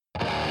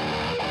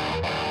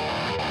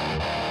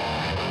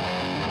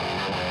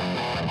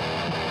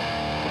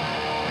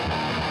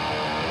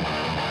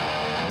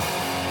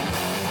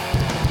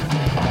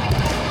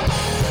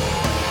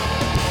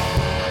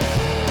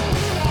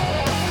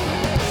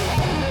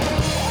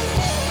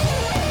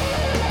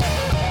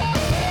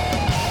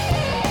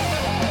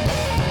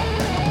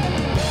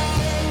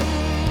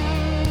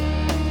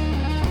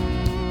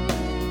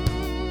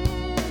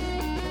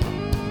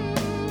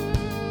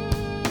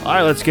All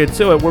right, let's get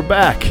to it. We're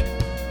back.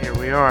 Here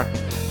we are.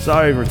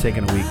 Sorry for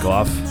taking a week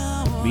off.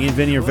 Me and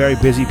Vinny are very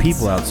busy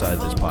people outside of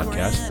this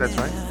podcast. That's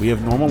right. We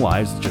have normal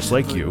lives, just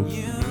like you.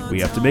 We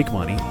have to make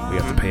money. We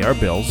have to pay our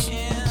bills.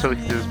 So we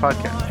can do this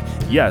podcast.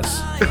 Yes.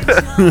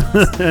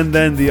 And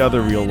then the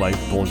other real life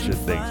bullshit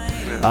things.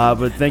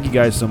 But thank you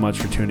guys so much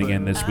for tuning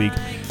in this week.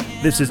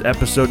 This is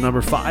episode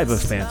number 5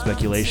 of Fan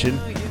Speculation,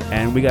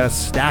 and we got a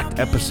stacked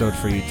episode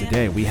for you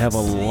today. We have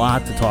a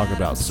lot to talk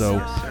about.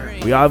 So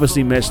we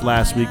obviously missed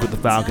last week with the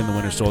Falcon and the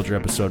Winter Soldier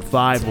episode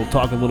 5. We'll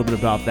talk a little bit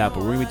about that, but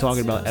we're going to be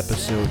talking about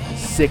episode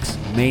 6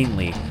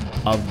 mainly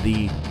of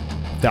the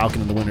Falcon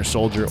and the Winter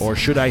Soldier, or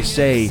should I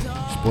say,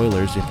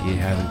 spoilers if you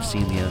haven't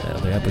seen the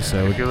other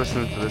episode. If you're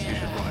listening to this, you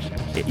should watch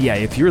it. Yeah,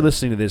 if you're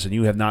listening to this and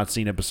you have not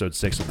seen episode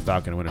 6 of the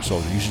Falcon and Winter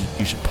Soldier,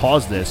 you should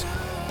pause this,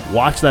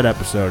 watch that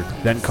episode,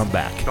 then come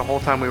back. The whole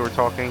time we were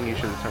talking, you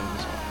should have turned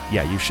this off.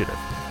 Yeah, you should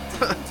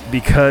have.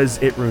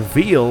 Because it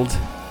revealed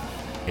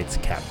it's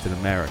Captain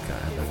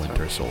America and the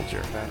Winter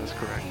Soldier. That is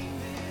correct.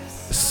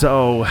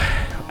 So,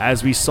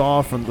 as we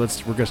saw from, we're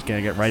just going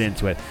to get right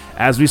into it.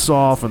 As we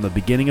saw from the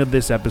beginning of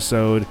this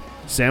episode,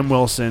 Sam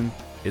Wilson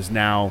is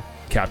now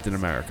Captain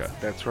America.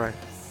 That's right.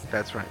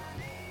 That's right.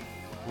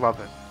 Love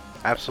it.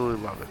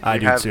 Absolutely love it. I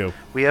do too.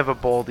 We have a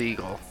bald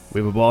eagle. We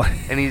have a ball.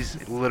 And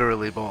he's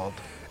literally bald.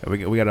 we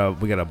got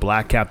a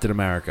black Captain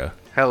America.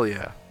 Hell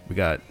yeah. We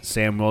got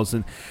Sam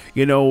Wilson.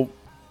 You know,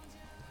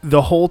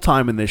 the whole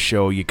time in this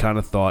show, you kind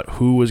of thought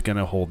who was going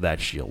to hold that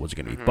shield. Was it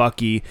going to be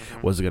Bucky?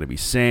 Was it going to be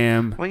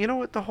Sam? Well, you know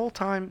what? The whole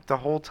time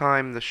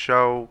the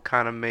show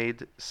kind of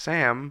made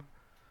Sam.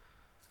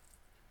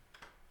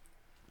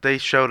 They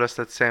showed us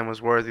that Sam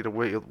was worthy to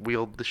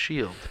wield the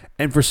shield.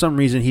 And for some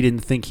reason, he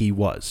didn't think he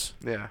was.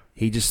 Yeah.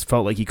 He just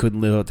felt like he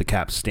couldn't live up to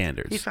Cap's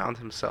standards. He found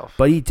himself.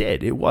 But he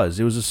did. It was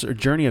a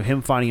journey of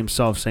him finding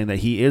himself, saying that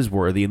he is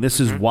worthy, and this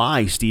is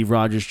why Steve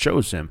Rogers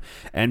chose him.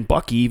 And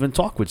Bucky even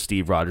talked with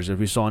Steve Rogers, as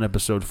we saw in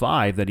episode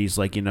 5, that he's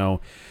like, you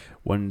know,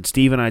 when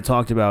Steve and I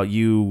talked about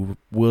you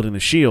wielding the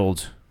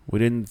shield, we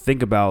didn't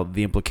think about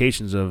the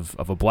implications of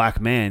a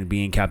black man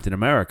being Captain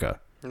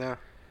America. Yeah.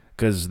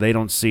 Because they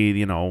don't see,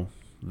 you know,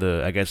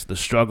 the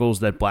struggles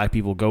that black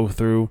people go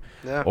through,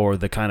 or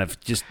the kind of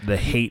just the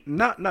hate.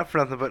 Not for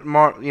nothing, but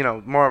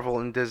Marvel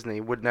and Disney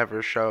would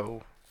never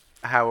show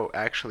how it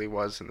actually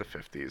was in the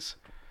 50s.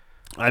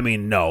 I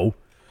mean, no.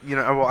 You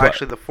know, well,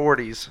 actually the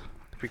 40s,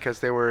 because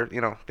they were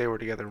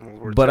together in World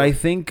War II. But I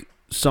think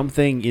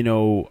something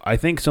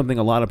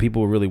a lot of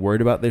people were really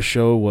worried about this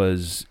show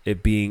was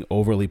it being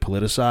overly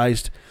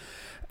politicized.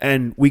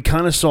 And we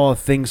kind of saw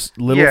things,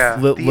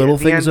 little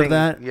things ending, of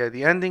that. Yeah,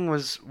 the ending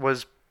was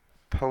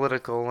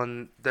political,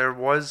 and there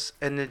was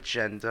an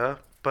agenda,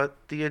 but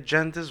the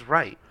agenda's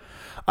right.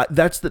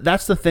 That's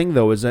the thing,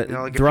 though, is that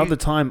throughout the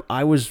time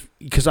I was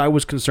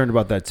concerned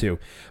about that too.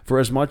 For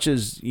as much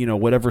as, you know,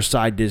 whatever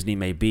side Disney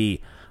may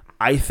be,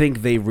 I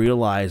think they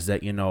realize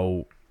that, you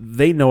know,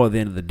 they know at the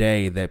end of the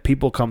day that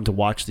people come to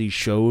watch these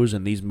shows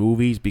and these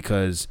movies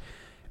because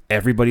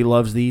everybody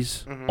loves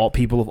these. All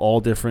people of all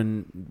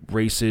different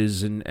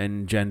races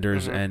and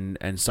genders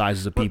and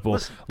sizes of people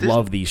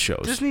love these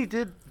shows.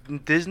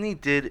 Disney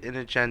did an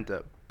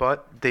agenda,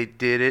 but they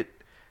did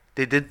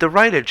the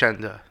right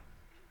agenda.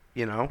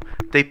 You know,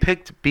 they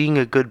picked being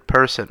a good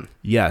person.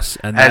 Yes,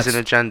 and as an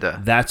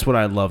agenda. That's what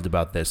I loved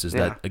about this. Is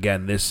that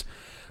again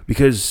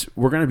because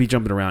we're going to be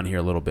jumping around here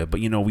a little bit, but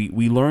you know,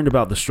 we learned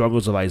about the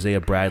struggles of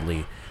Isaiah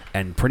Bradley,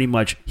 and pretty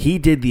much he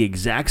did the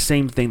exact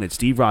same thing that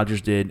Steve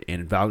Rogers did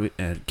in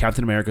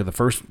Captain America, the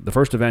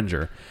first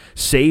Avenger,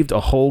 saved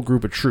a whole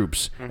group of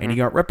troops, and he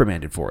got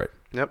reprimanded for it.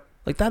 Yep,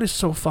 like that is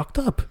so fucked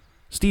up.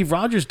 Steve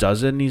Rogers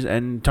does it,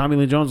 and Tommy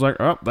Lee Jones like,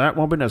 oh, that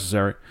won't be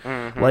necessary.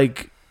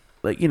 Like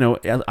you know,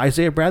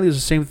 Isaiah Bradley is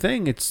the same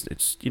thing.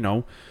 It's you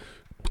know,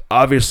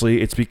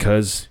 obviously it's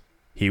because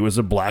he was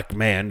a black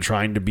man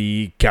trying to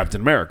be Captain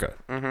America.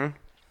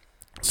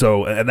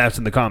 So, and that's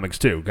in the comics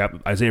too.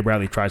 Isaiah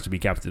Bradley tries to be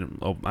Captain.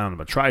 I don't know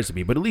about tries to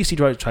be, but at least he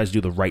tries to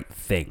do the right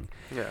thing.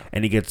 Yeah,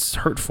 and he gets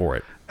hurt for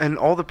it. And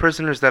all the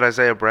prisoners that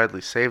Isaiah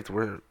Bradley saved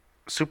were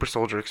super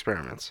soldier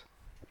experiments.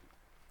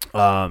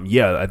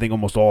 Yeah, I think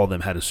almost all of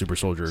them had a super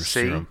soldier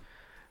serum.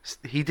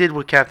 He did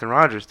what Captain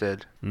Rogers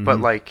did, but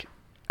like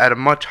at a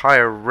much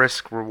higher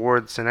risk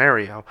reward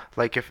scenario.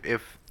 Like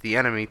if the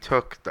enemy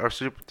took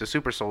the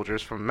super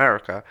soldiers from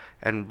America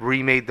and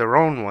remade their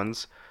own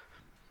ones.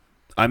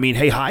 I mean,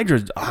 hey,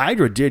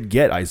 Hydra did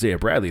get Isaiah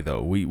Bradley,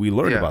 though. We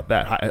learned about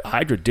that.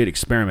 Hydra did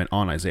experiment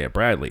on Isaiah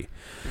Bradley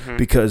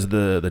because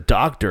the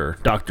doctor,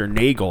 Dr.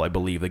 Nagel, I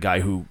believe, the guy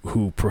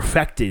who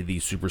perfected the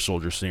super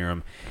soldier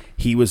serum,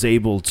 he was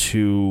able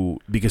to,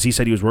 because he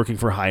said he was working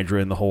for Hydra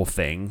and the whole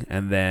thing,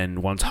 and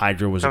then once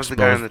Hydra was exposed, that was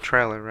the guy in the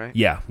trailer, right?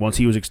 Yeah, once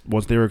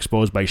they were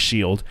exposed by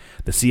S.H.I.E.L.D.,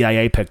 the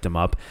CIA picked him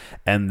up,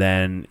 and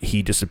then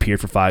he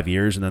disappeared for 5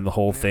 years, and then the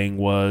whole thing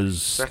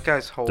was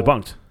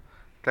debunked.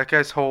 That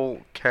guy's whole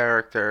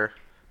character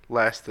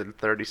lasted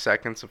 30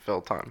 seconds of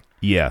fill time.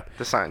 Yeah.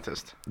 The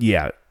scientist.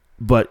 Yeah.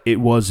 But it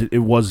was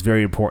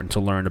very important to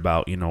learn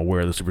about, you know,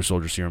 where the super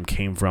soldier serum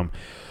came from.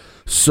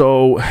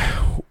 So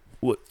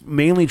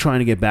mainly trying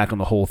to get back on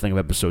the whole thing of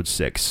episode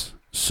 6.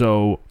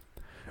 So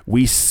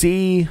we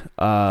see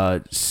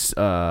Bucky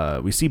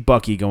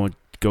go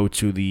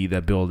to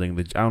that building.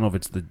 I don't know if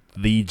it's the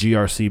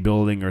GRC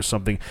building or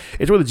something.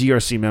 It's where the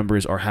GRC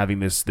members are having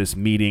this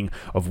meeting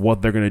of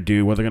what they're going to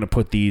do, where they're going to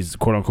put these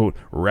quote unquote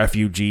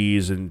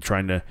refugees and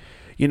trying to,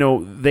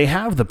 they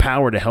have the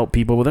power to help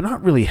people, but they're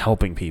not really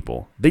helping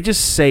people. They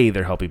just say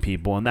they're helping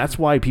people, and that's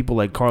why people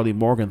like Carly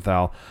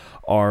Morgenthau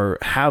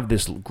have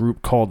this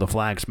group called the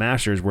Flag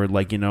Smashers, where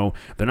they're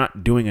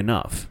not doing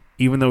enough,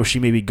 even though she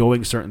may be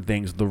going certain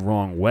things the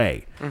wrong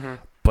way. Mm-hmm.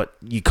 But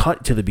you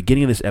cut to the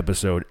beginning of this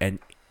episode, and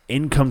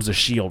in comes the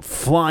Shield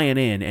flying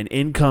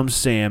in comes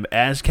Sam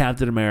as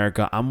Captain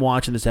America. I'm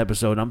watching this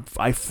episode, and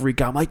I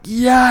freak out. I'm like,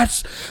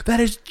 yes, that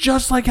is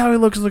just like how he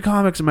looks in the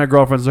comics. And my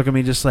girlfriend's looking at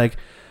me just like,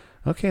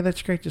 okay,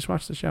 that's great. Just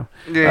watch the show.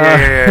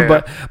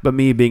 Yeah. But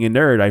me being a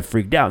nerd, I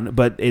freaked out.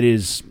 But it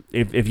is,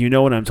 if you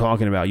know what I'm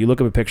talking about, you look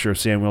up a picture of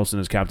Sam Wilson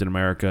as Captain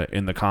America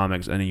in the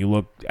comics, and then you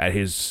look at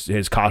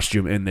his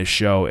costume in this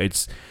show.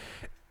 It's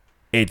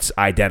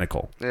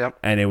identical. Yep.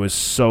 And it was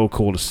so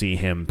cool to see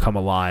him come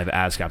alive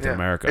as Captain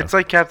America. It's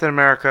like Captain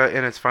America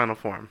in its final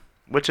form,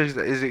 which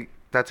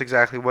that's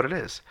exactly what it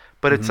is.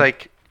 But it's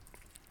like,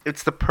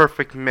 it's the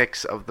perfect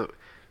mix of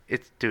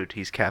dude,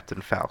 he's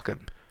Captain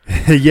Falcon.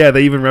 Yeah,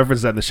 they even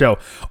referenced that in the show.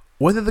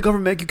 When did the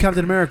government make you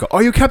Captain America?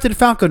 Are you Captain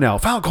Falcon now?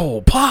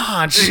 Falcon,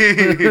 punch!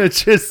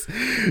 just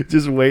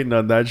waiting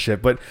on that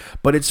shit. But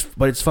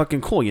it's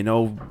fucking cool.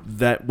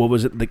 That what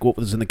was in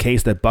the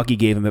case that Bucky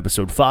gave him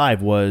episode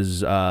 5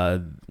 was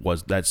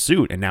that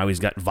suit, and now he's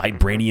got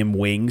vibranium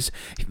wings.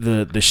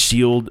 The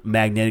shield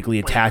magnetically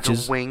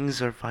attaches. The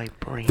wings are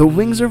vibranium. The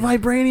wings are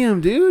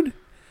vibranium, dude.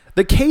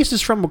 The case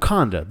is from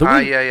Wakanda.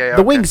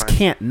 The wings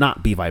can't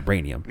not be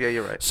vibranium. Yeah,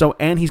 you're right. So,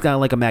 and he's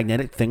got like a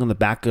magnetic thing on the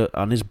back,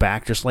 on his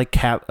back, just like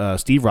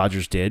Steve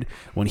Rogers did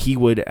when he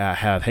would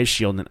have his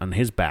shield on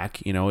his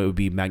back. It would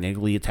be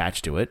magnetically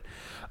attached to it.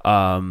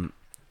 So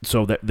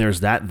there's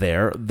that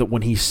there.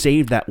 When he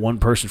saved that one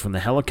person from the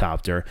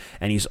helicopter,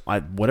 and he's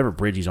whatever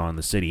bridge he's on in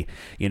the city,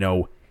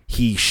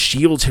 he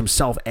shields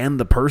himself and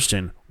the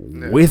person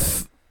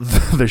with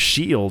the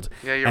shield.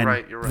 Yeah, you're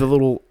right. The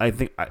little,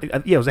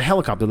 it was a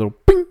helicopter. Little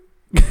ping.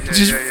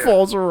 Just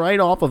falls right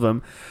off of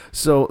him.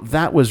 So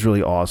that was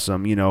really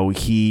awesome.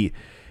 He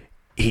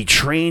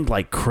trained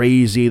like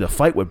crazy. The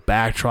fight with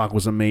Batroc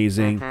was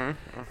amazing. I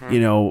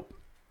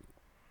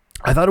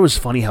thought it was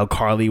funny how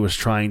Carly was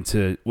trying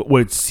to,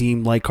 what it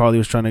seemed like Carly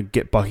was trying to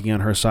get Bucky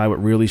on her side, but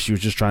really she was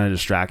just trying to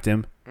distract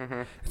him.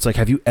 It's like,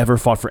 have you ever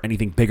fought for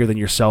anything bigger than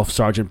yourself,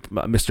 Sergeant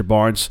Mr.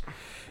 Barnes?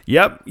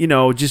 Yep.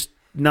 Just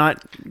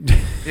not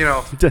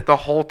the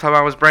whole time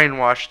I was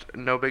brainwashed,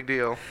 no big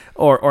deal.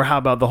 Or how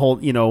about the whole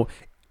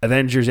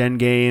Avengers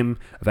Endgame,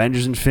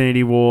 Avengers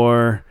Infinity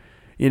War,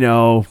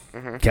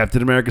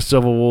 Captain America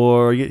Civil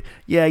War.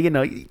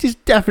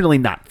 Just definitely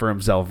not for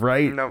himself,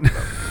 right? No.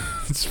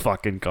 It's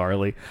fucking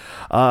Carly.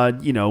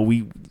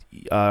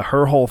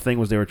 Her whole thing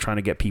was they were trying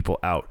to get people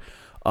out.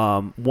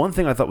 One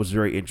thing I thought was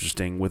very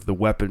interesting with the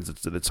weapons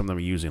that some of them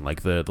were using,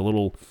 like the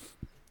little.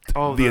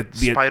 Oh, the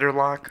spider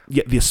lock.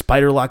 Yeah, the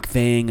spider lock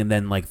thing, and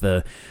then like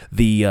the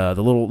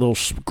little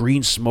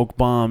green smoke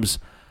bombs.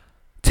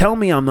 Tell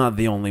me I'm not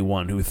the only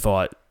one who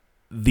thought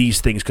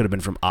these things could have been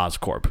from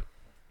Oscorp.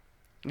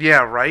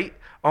 Yeah, right.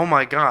 Oh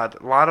my God,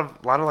 a lot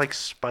of like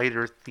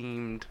spider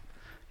themed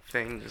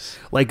things.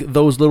 Like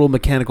those little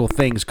mechanical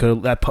things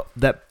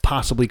that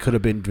possibly could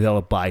have been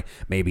developed by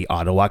maybe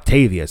Otto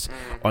Octavius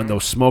on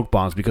those smoke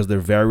bombs, because they're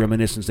very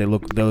reminiscent. They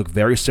look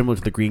very similar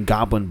to the Green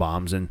Goblin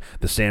bombs in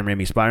the Sam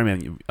Raimi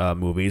Spider-Man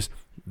movies.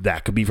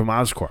 That could be from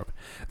Oscorp.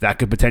 That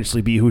could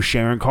potentially be who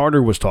Sharon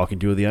Carter was talking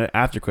to in the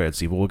after credits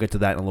scene. But we'll get to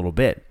that in a little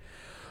bit.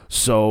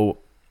 So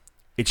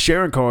it's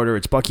Sharon Carter,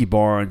 it's Bucky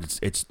Barnes,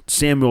 it's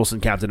Sam Wilson,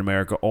 Captain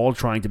America, all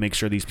trying to make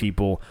sure these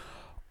people.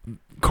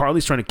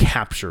 Carly's trying to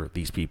capture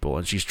these people,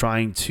 and she's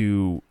trying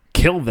to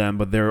kill them,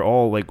 but they're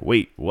all like,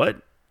 wait,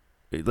 what?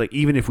 Like,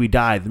 even if we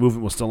die, the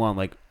movement was still on.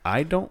 Like,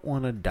 I don't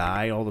want to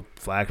die. All the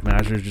Flag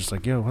Smashers just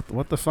like, yo,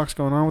 what the fuck's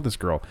going on with this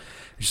girl?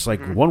 It's just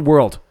like, one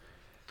world.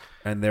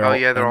 And they're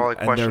all like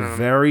questioning they're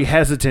very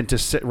hesitant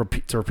to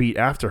repeat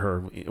after her.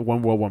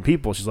 One world, one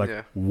people. She's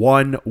like,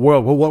 one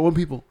world, one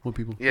people, one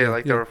people.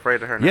 Yeah, they're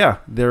afraid of her now. Yeah,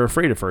 they're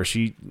afraid of her.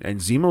 And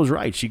Zemo's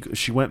right.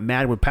 She went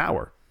mad with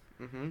power.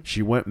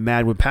 She went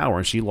mad with power,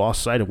 and she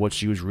lost sight of what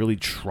she was really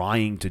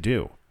trying to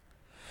do.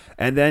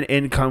 And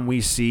then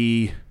we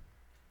see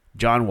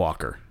John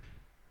Walker,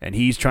 and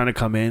he's trying to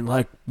come in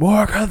like,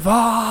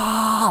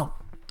 Morgenthau,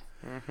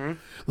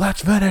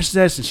 let's finish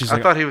this. And she's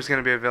I thought he was going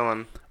to be a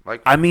villain.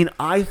 Like,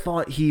 I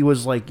thought he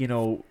was like,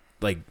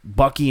 like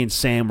Bucky and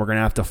Sam were going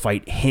to have to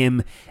fight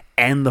him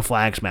and the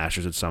Flag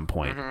Smashers at some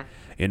point,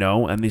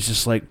 and he's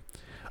just like,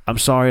 I'm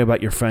sorry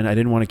about your friend. I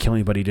didn't want to kill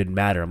anybody. It didn't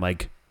matter. I'm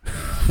like,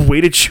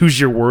 way to choose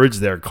your words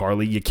there,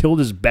 Carly. You killed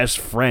his best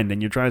friend,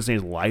 and you're trying to say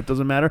his life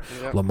doesn't matter?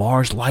 Yep.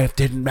 Lamar's life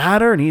didn't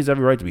matter, and he's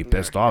every right to be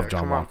pissed off,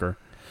 John Walker.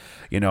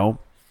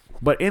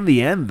 But in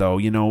the end, though,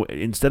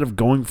 instead of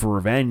going for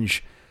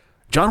revenge,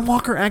 John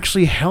Walker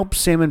actually helped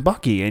Sam and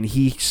Bucky, and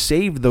he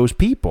saved those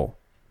people.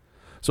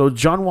 So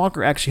John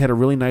Walker actually had a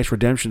really nice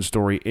redemption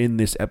story in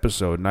this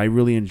episode, and I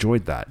really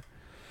enjoyed that.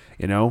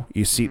 You know,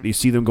 you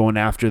see them going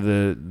after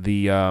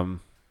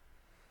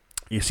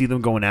you see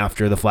them going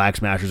after the Flag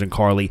Smashers and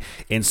Carly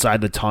inside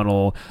the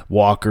tunnel.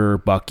 Walker,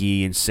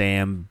 Bucky, and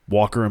Sam.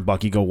 Walker and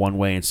Bucky go one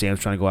way, and Sam's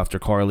trying to go after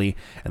Carly.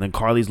 And then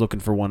Carly's looking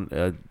for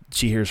one.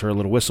 She hears her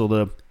little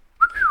whistle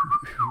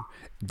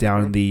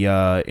down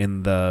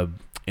in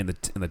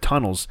the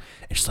tunnels,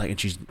 and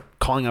she's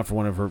calling out for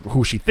one of her,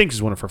 who she thinks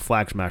is one of her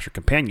Flag Smasher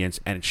companions,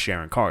 and it's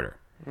Sharon Carter.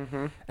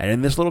 Mm-hmm. And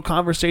in this little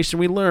conversation,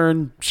 we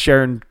learn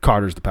Sharon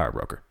Carter's the power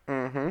broker.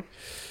 Mm-hmm.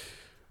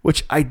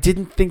 Which I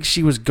didn't think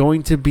she was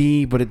going to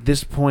be, but at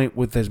this point,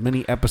 with as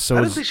many episodes...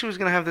 I didn't think she was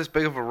going to have this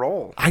big of a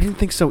role. I didn't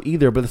think so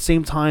either, but at the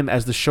same time,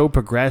 as the show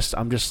progressed,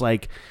 I'm just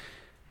like,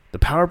 the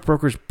power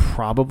broker's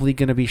probably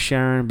going to be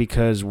Sharon,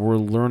 because we're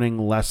learning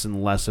less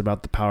and less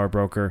about the power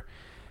broker.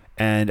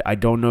 And I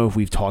don't know if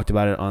we've talked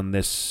about it on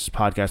this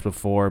podcast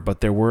before, but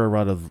there were a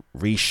lot of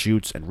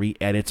reshoots and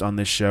re-edits on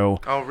this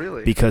show. Oh,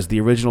 really? Because the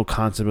original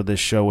concept of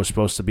this show was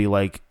supposed to be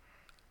like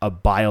a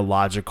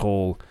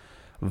biological...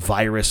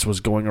 virus was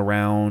going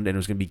around, and it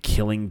was going to be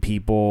killing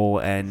people.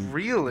 And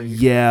really,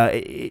 yeah,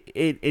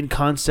 it in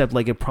concept,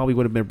 like, it probably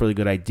would have been a really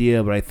good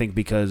idea, but I think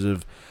because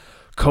of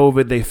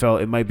COVID, they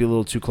felt it might be a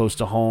little too close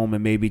to home,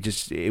 and maybe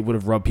just it would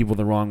have rubbed people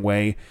the wrong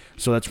way.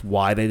 So that's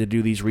why they had to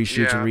do these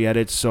reshoots and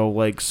re-edits.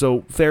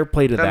 So fair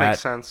play to that. That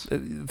makes sense.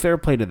 Fair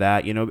play to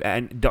that, you know.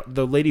 And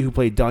the lady who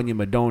played Danya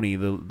Madoni,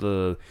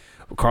 the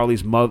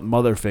Carly's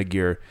mother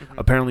figure,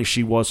 apparently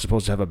she was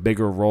supposed to have a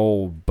bigger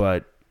role,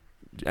 but.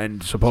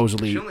 And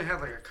supposedly... She only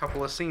had like a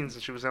couple of scenes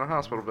and she was in a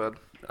hospital bed.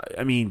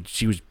 I mean,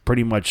 she was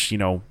pretty much,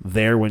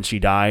 there when she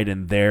died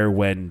and there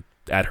when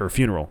at her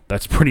funeral.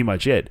 That's pretty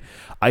much it.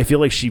 I feel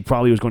like she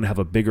probably was going to have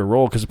a bigger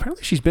role, because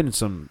apparently she's been in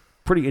some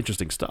pretty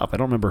interesting stuff. I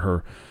don't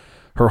remember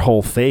her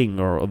whole thing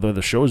or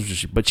the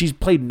shows, but she's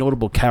played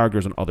notable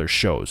characters on other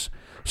shows.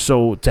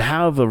 So to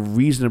have a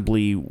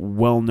reasonably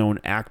well-known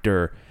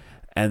actor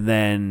and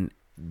then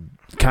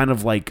kind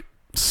of like...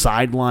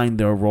 sideline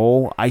their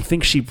role, I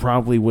think she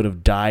probably would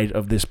have died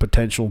of this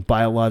potential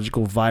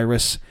biological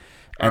virus,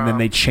 and then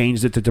they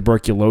changed it to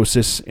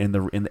tuberculosis in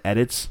the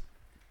edits.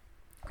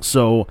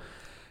 So,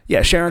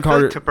 yeah, Sharon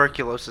Carter. Like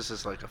tuberculosis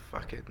is like a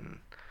fucking,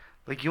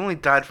 like, you only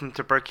died from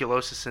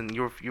tuberculosis and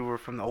you were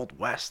from the Old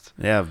West.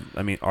 Yeah,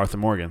 I mean Arthur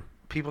Morgan.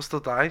 People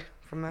still die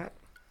from that.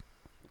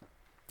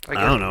 I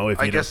don't know.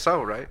 I guess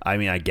so, right? I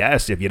mean, I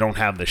guess if you don't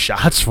have the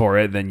shots for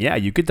it, then yeah,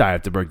 you could die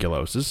of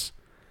tuberculosis.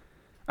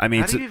 I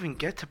mean, how do you even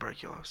get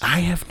tuberculosis? I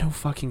have no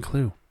fucking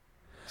clue.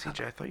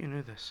 CJ, I thought you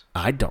knew this.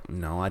 I don't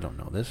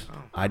know this.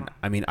 Oh,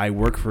 I mean, I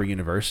work for a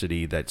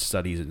university that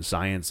studies in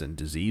science and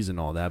disease and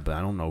all that, but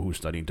I don't know who's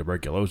studying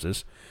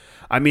tuberculosis.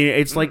 I mean,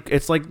 it's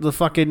like the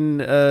fucking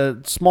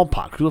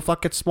smallpox. Who the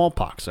fuck gets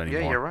smallpox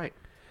anymore? Yeah, you're right.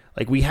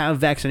 Like, we have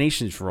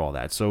vaccinations for all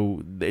that,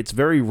 so it's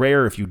very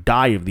rare if you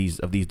die of these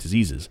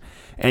diseases.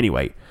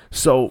 Anyway,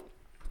 so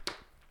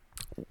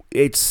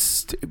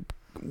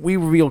we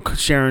reveal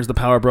Sharon's the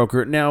power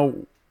broker. Now,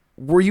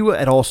 were you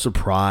at all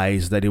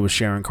surprised that it was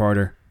Sharon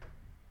Carter?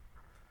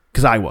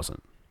 Because I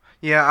wasn't.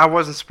 Yeah, I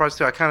wasn't surprised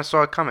too. I kind of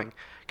saw it coming,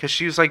 because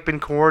she's like been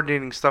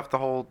coordinating stuff the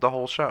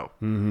whole show.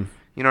 Mm-hmm.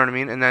 You know what I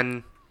mean? And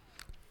then,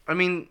 I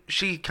mean,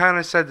 she kind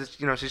of said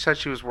that, she said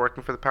she was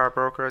working for the power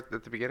broker at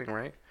the beginning,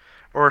 right?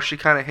 Or she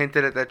kind of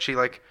hinted at that she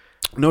like.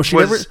 No,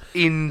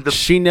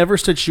 she never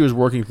said she was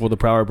working for the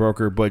power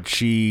broker, but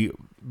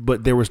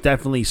there was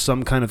definitely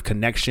some kind of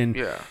connection.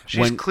 Yeah,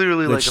 she's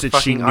clearly like a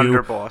fucking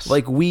underboss.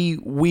 Like,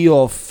 we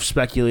all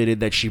speculated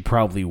that she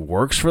probably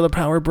works for the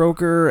power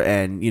broker,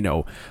 and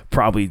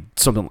probably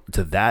something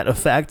to that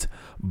effect.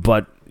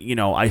 But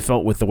I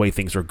felt with the way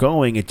things are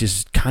going, it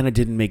just kind of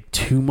didn't make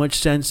too much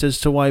sense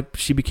as to why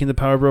she became the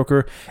power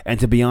broker. And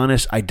to be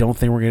honest, I don't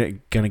think we're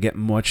gonna get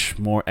much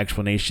more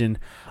explanation.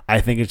 I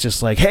think it's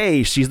just like,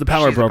 hey, she's the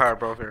power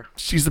broker.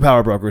 She's the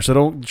power broker. So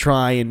don't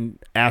try and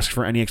ask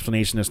for any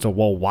explanation as to,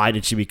 well, why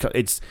did she become...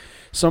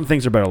 Some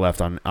things are better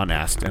left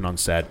unasked and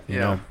unsaid, you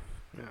know?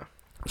 Yeah.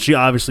 She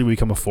obviously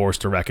become a force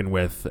to reckon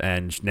with,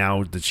 and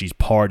now that she's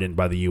pardoned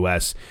by the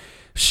U.S.,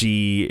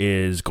 she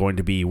is going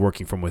to be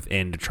working from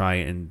within to try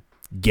and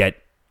get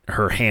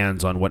her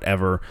hands on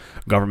whatever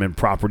government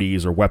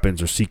properties or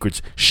weapons or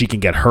secrets she can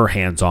get her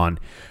hands on,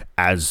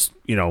 as,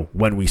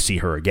 when we see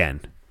her again.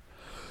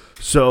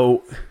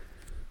 So...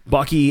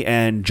 Bucky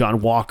and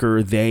John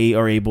Walker, they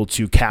are able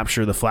to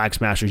capture the Flag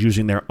Smashers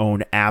using their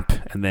own app,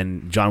 and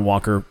then John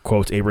Walker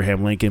quotes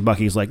Abraham Lincoln.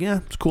 Bucky's like,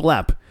 yeah, it's a cool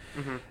app.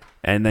 Mm-hmm.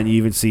 And then you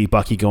even see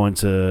Bucky going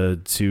to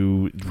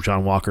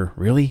John Walker,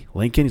 really?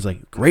 Lincoln? He's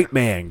like, great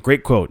man,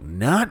 great quote.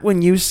 Not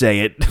when you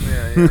say it.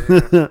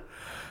 Yeah.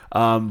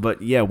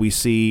 But yeah, we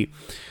see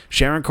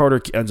Sharon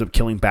Carter ends up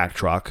killing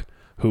Backtruck,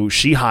 who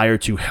she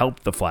hired to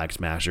help the Flag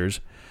Smashers.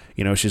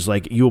 She's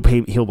like, you're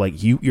going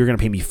to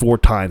pay me 4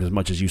 times as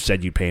much as you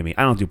said you'd pay me.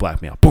 I don't do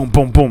blackmail. Boom,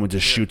 boom, boom, and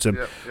just shoots him.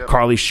 Yep.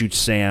 Carly shoots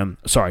Sharon.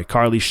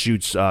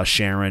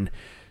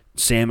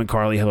 Sam and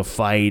Carly have a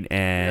fight,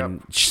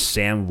 and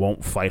Sam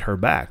won't fight her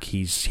back.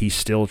 He's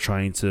still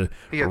trying to.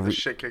 He got the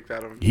shit kicked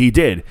out of him. He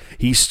did.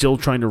 He's still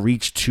trying to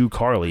reach to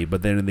Carly,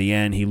 but then in the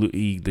end,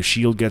 the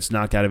shield gets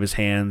knocked out of his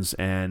hands,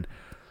 and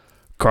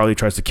Carly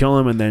tries to kill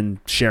him, and then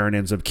Sharon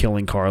ends up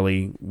killing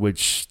Carly,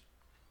 which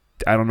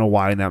I don't know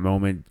why in that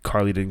moment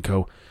Carly didn't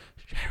go,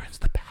 Sharon's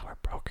the power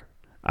broker.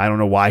 I don't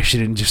know why she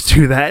didn't just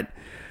do that.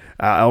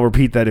 I'll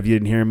repeat that if you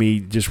didn't hear me.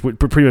 Just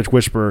pretty much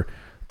whisper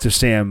to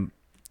Sam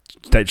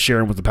that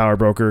Sharon was the power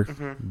broker,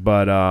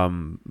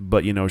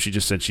 but she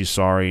just said she's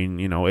sorry, and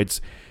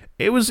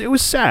it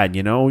was sad,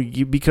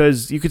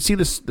 because you could see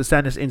the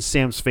sadness in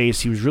Sam's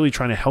face. He was really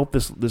trying to help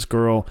this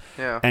girl,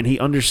 and he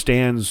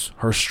understands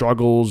her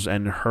struggles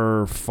and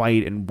her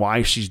fight and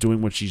why she's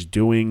doing what she's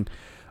doing.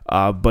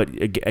 But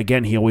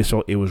again, he always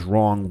felt it was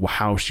wrong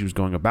how she was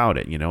going about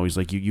it. He's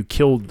like, you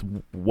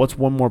killed. What's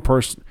one more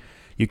person?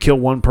 You kill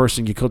one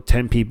person, you kill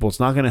 10 people. It's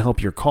not going to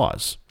help your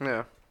cause.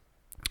 Yeah.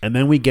 And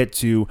then we get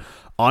to,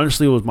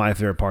 honestly, it was my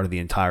favorite part of the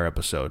entire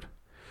episode.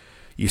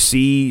 You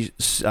see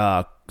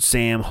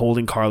Sam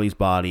holding Carly's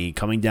body,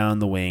 coming down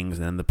the wings,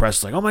 and the press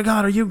is like, "Oh my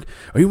God, are you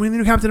the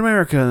new Captain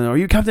America? Are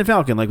you Captain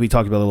Falcon?" Like we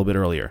talked about a little bit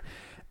earlier.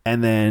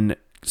 And then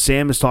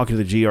Sam is talking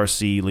to the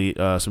GRC,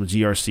 some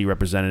GRC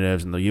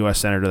representatives, and the U.S.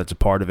 senator that's a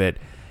part of it,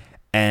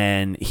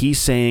 and he's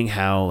saying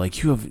how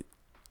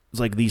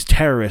these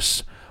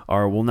terrorists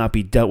will not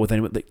be dealt with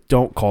anyway. Like,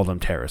 don't call them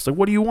terrorists. Like,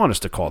 what do you want us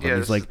to call them? Yeah,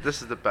 He's like,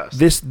 this is the best.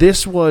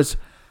 This was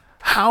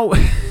how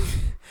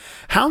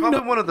probably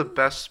one of the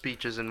best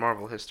speeches in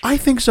Marvel history. I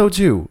think so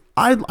too.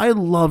 I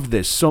love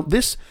this. So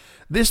this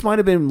might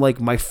have been like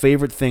my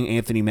favorite thing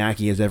Anthony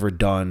Mackie has ever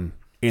done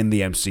in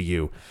the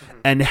MCU,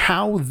 and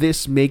how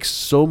this makes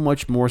so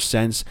much more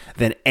sense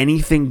than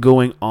anything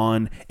going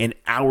on in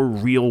our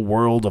real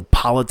world of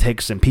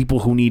politics and people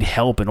who need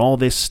help and all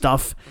this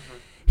stuff.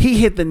 He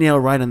hit the nail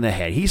right on the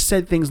head. He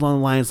said things along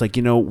the lines like,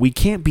 we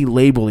can't be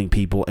labeling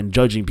people and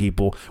judging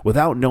people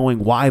without knowing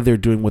why they're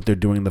doing what they're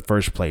doing in the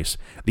first place.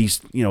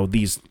 These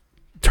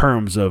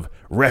terms of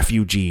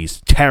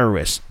refugees,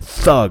 terrorists,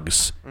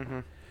 thugs.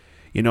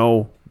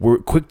 We're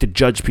quick to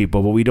judge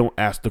people, but we don't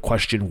ask the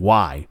question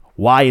why.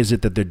 Why is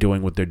it that they're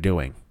doing what they're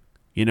doing?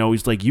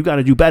 He's like, you got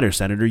to do better,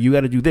 Senator. You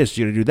got to do this.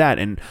 You got to do that.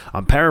 And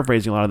I'm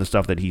paraphrasing a lot of the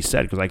stuff that he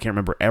said because I can't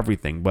remember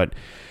everything. But,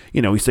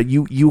 he said,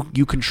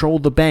 you control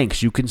the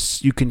banks. You can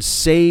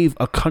save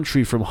a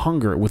country from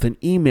hunger with an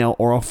email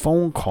or a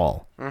phone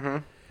call.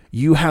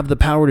 You have the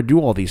power to do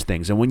all these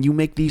things. And when you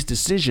make these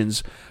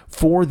decisions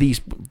for these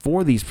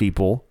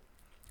people,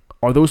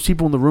 are those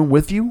people in the room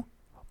with you?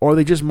 Or are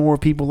they just more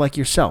people like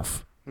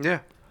yourself? Yeah.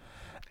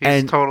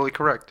 He's totally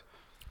correct.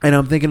 And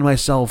I'm thinking to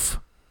myself,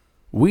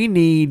 we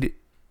need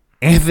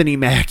Anthony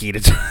Mackie to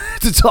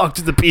talk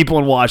to the people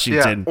in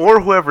Washington. Yeah,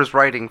 or whoever's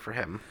writing for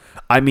him.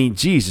 I mean,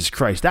 Jesus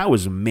Christ, that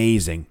was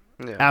amazing.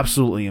 Yeah.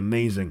 Absolutely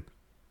amazing.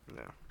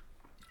 Yeah.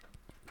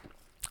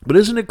 But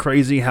isn't it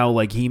crazy how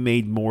he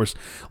made more,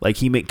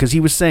 because he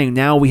was saying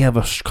now we have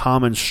a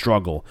common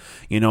struggle.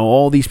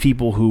 All these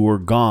people who were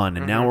gone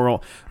and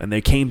now and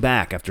they came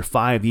back after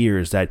 5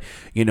 years that,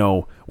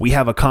 we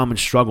have a common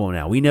struggle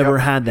now. We never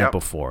had that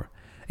before.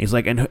 He's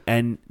like,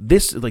 and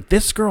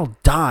this girl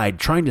died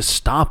trying to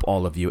stop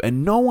all of you,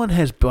 and no one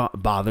has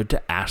bothered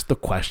to ask the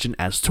question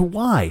as to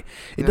why.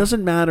 It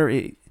doesn't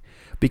matter,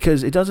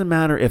 because it doesn't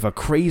matter if a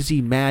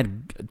crazy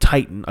mad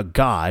titan, a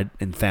god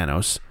in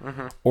Thanos,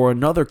 or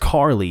another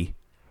Carly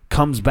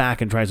comes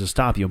back and tries to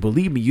stop you.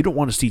 Believe me, you don't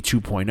want to see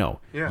 2.0.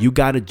 Yeah. You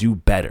got to do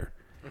better.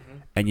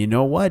 And you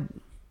know what?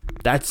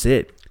 That's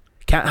it.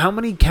 How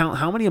many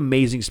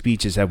amazing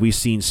speeches have we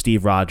seen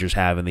Steve Rogers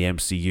have in the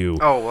MCU?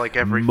 Oh, like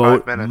every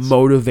 5 minutes.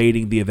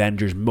 Motivating the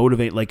Avengers,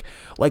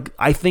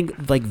 I think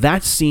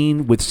that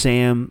scene with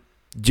Sam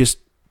just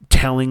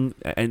telling,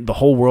 and the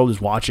whole world is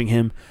watching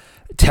him,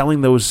 telling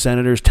those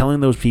senators,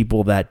 telling those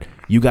people that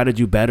you got to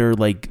do better.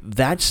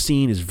 That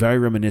scene is very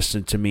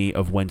reminiscent to me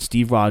of when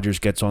Steve Rogers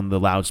gets on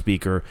the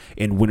loudspeaker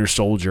in Winter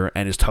Soldier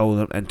and is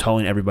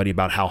telling everybody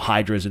about how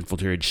Hydra has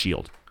infiltrated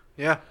S.H.I.E.L.D.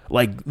 Yeah.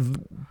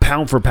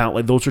 Pound for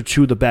pound, those are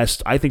two of the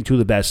best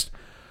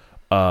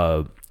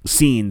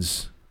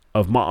scenes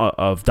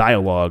of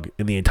dialogue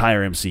in the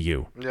entire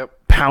MCU.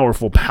 Yep.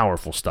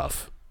 Powerful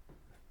stuff.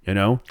 I'm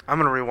gonna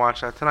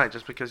rewatch that tonight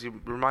just because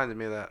you reminded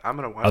me of that. I'm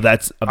gonna watch.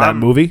 That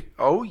movie?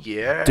 Oh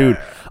yeah, dude.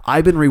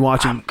 I've been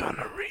rewatching. I'm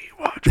gonna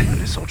rewatch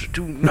Winter Soldier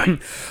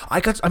tonight.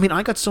 I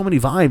got so many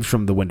vibes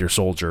from the Winter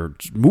Soldier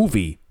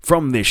movie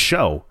from this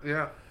show.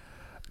 Yeah.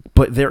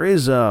 But there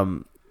is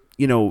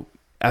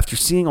after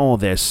seeing all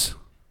this,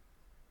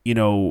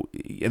 and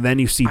then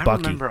you see Bucky. I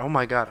remember, oh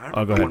my God.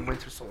 Go ahead.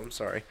 I'm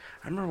sorry.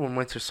 I remember when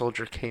Winter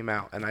Soldier came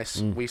out and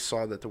we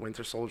saw that the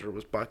Winter Soldier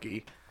was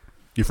Bucky.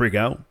 You freak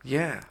out?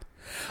 Yeah.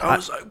 I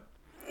was like,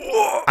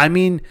 whoa. I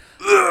mean,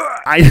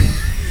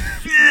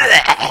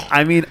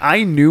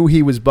 I knew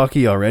he was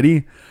Bucky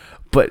already,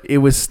 but it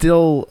was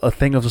still a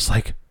thing of just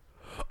like,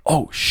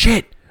 oh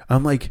shit.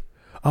 I'm like,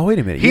 Oh, wait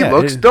a minute. He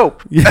looks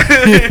dope.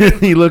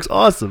 He looks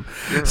awesome.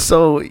 Yeah.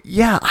 So,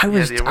 yeah,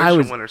 the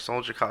original Winter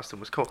Soldier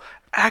costume was cool.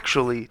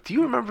 Actually, do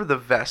you remember the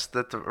vest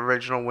that the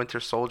original Winter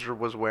Soldier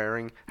was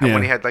wearing? And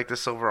when he had, like, the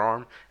silver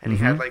arm, and he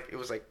had, like, it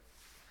was, like,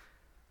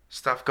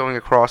 stuff going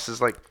across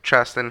his, like,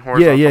 chest and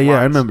horizontal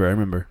lines. I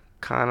remember.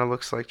 Kind of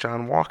looks like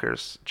John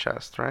Walker's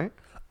chest, right?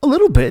 A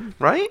little bit.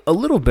 Right? A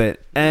little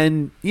bit.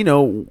 And, you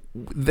know,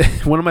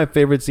 one of my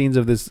favorite scenes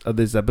of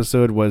this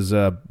episode was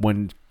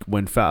when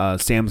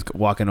Sam's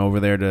walking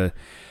over there to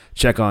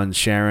check on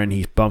Sharon.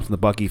 He bumps into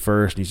Bucky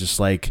first, and he's just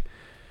like,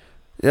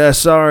 yeah,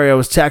 sorry, I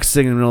was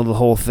texting in the middle of the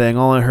whole thing.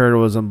 All I heard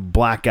was a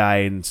black guy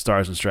in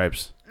Stars and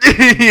Stripes.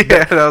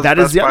 That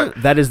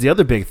is the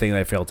other big thing that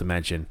I failed to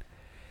mention.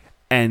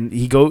 And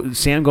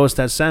Sam goes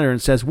to that center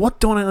and says, what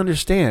don't I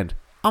understand?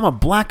 I'm a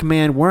black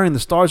man wearing the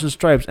Stars and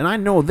Stripes, and I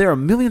know there are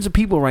millions of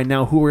people right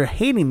now who are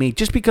hating me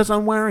just because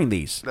I'm wearing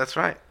these. That's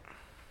right.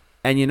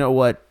 And you know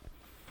what?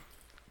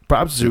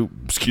 Props to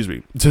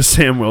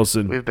Sam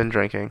Wilson. We've been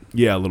drinking.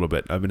 Yeah, a little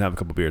bit. I've been having a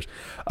couple beers.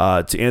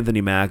 To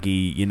Anthony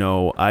Mackie, you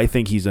know, I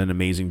think he's done an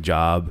amazing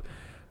job.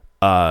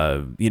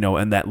 You know,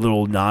 and that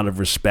little nod of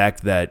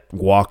respect that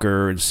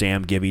Walker and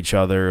Sam give each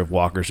other.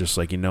 Walker's just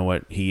like, you know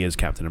what, he is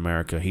Captain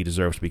America. He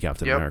deserves to be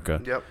Captain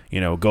America. Yep. You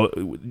know,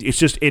 it's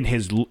just in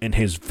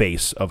his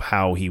face of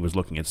how he was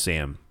looking at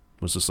Sam.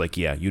 Was just like,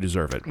 yeah, you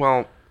deserve it.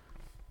 Well,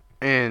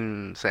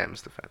 in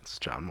Sam's defense,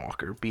 John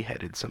Walker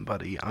beheaded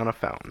somebody on a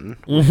fountain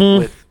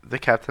with the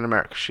Captain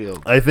America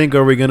shield. I think,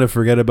 are we going to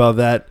forget about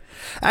that?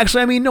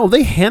 Actually, I mean, no,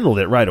 they handled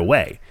it right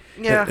away.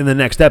 Yeah. In the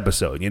next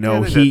episode, you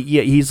know,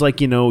 he's like,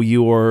 you know,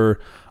 you're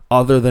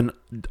other than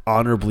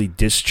honorably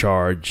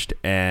discharged,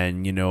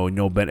 and you know,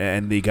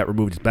 and they got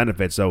removed his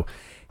benefits, so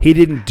he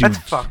didn't do. That's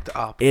fucked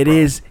up. It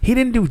is. He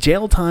didn't do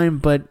jail time,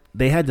 but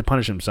they had to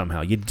punish him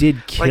somehow. You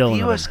did kill him. Like,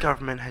 the U.S.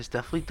 government has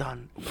definitely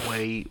done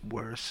way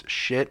worse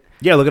shit.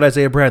 Yeah, look at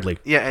Isaiah Bradley.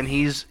 Yeah, and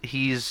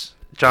he's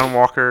John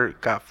Walker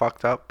got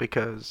fucked up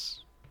because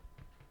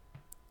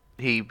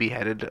he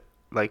beheaded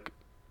the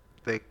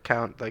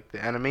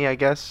enemy, I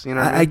guess. You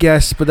know what I mean? I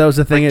guess, but that was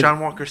the thing. Like, John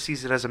Walker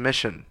sees it as a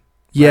mission.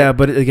 Yeah, right?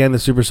 But again, the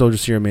super soldier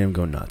serum made him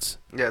go nuts.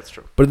 Yeah, that's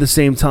true. But at the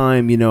same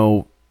time, you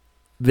know,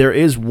 there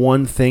is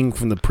one thing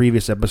from the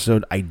previous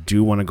episode I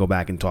do want to go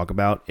back and talk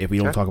about if we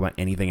don't talk about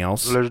anything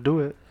else. Let's do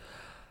it.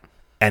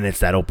 And it's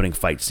that opening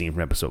fight scene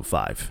from episode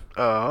 5.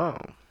 Oh.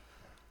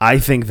 I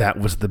think that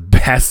was the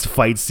best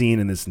fight scene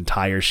in this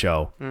entire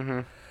show.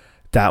 Mm-hmm.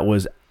 That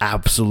was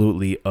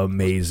absolutely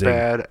amazing.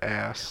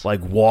 Badass.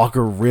 Like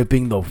Walker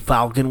ripping the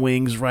Falcon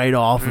wings right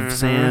off of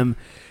Sam.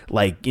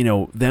 Like, you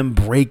know, them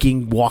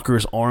breaking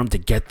Walker's arm to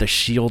get the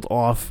shield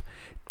off.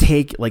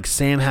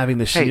 Sam having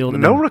the shield.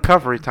 No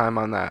recovery time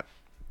on that.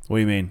 What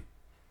do you mean?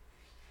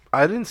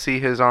 I didn't see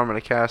his arm in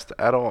a cast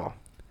at all.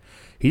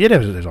 He did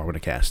have his arm in a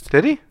cast.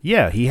 Did he?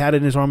 Yeah, he had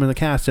his arm in the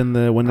cast when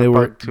they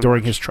were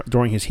during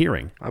his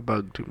hearing. I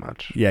bugged too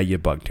much. Yeah, you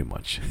bugged too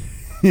much.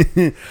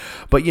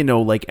 But you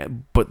know,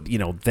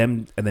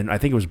 them, and then I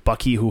think it was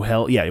Bucky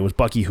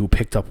who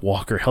picked up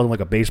Walker, held him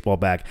like a baseball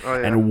bat,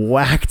 and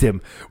whacked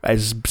him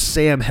as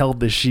Sam held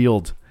the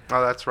shield.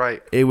 Oh, that's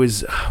right. It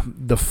was,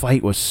 the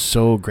fight was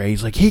so great.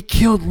 He's like, he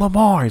killed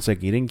Lamar. It's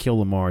like, he didn't kill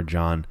Lamar,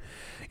 John.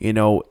 You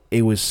know,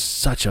 it was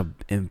such a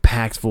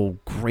impactful,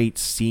 great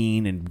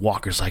scene, and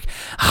Walker's like,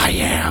 I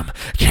am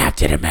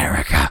Captain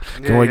America,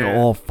 going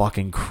all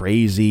fucking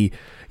crazy.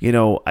 You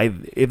know,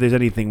 if there's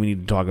anything we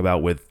need to talk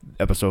about with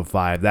episode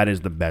 5, that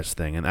is the best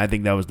thing, and I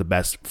think that was the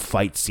best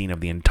fight scene of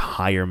the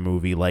entire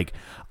movie,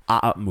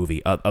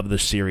 of the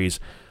series.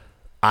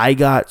 I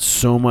got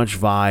so much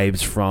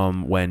vibes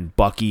from when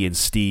Bucky and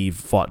Steve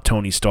fought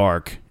Tony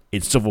Stark in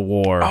Civil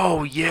War.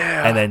 Oh,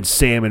 yeah. And then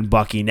Sam and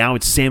Bucky. Now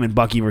it's Sam and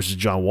Bucky versus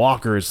John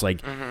Walker. It's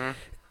like,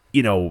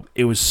 you know,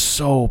 it was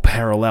so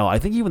parallel. I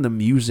think even the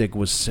music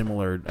was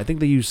similar. I think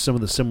they used some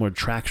of the similar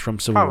tracks from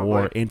Civil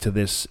War into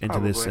this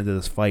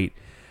fight.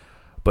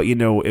 But, you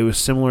know, it was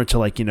similar to,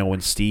 like, you know,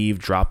 when Steve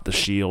dropped the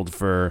shield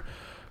for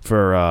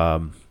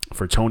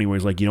Tony, where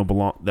he's like, you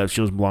know, that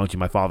shield belongs to you.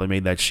 My father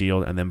made that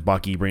shield. And then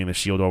Bucky bringing the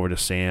shield over to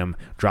Sam,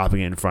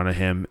 dropping it in front of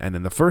him. And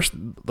then the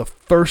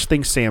first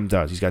thing Sam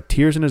does, he's got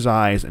tears in his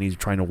eyes, and he's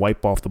trying to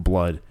wipe off the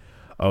blood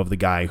of the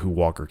guy who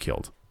Walker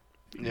killed.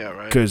 Yeah,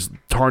 right. Because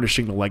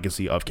tarnishing the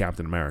legacy of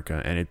Captain America,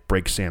 and it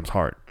breaks Sam's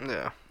heart.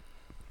 Yeah.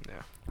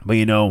 But,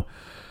 you know,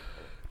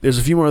 there's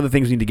a few more other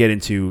things we need to get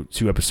into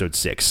episode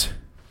 6.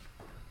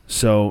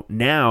 So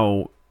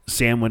now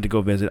Sam went to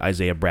go visit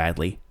Isaiah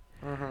Bradley.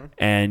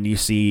 And you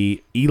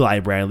see Eli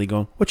Bradley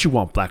going, what you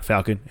want, Black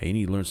Falcon? Hey, you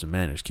need to learn some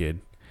manners, kid.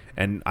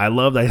 And I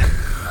love that.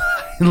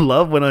 I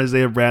love when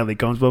Isaiah Bradley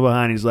comes from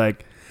behind. He's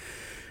like,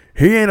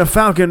 he ain't a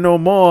Falcon no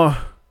more,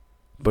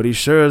 but he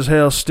sure as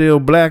hell still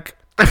black.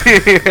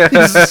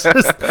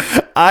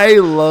 I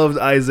loved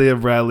Isaiah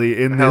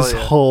Bradley in this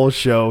whole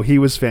show. He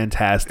was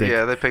fantastic.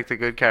 Yeah, they picked a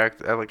good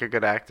character, like a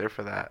good actor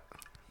for that.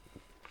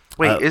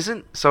 Wait,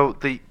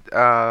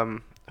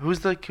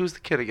 who's the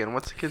kid again?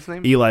 What's the kid's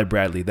name? Eli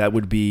Bradley. That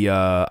would be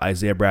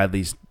Isaiah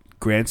Bradley's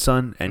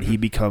grandson, and he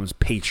becomes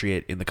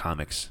Patriot in the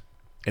comics.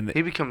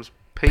 He becomes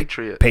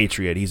Patriot.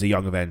 Patriot. He's a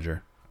young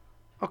Avenger.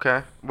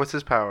 Okay. What's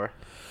his power?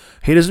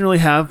 He doesn't really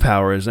have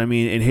powers. I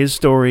mean, in his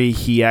story,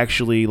 he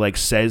actually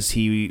says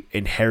he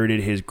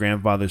inherited his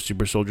grandfather's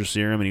super soldier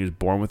serum and he was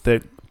born with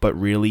it, but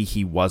really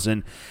he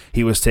wasn't.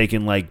 He was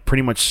taking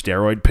pretty much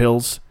steroid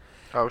pills.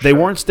 Oh, they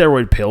weren't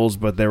steroid pills,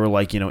 but they were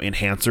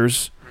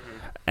enhancers.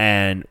 Mm-hmm.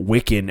 And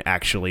Wiccan,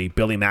 actually,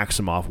 Billy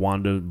Maximoff,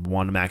 Wanda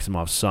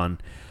Maximoff's son,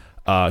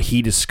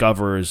 he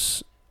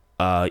discovers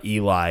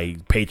Eli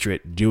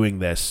Patriot doing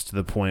this to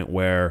the point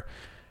where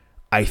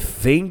I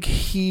think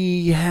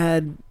he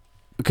had,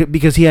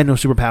 because he had no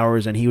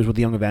superpowers and he was with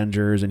the Young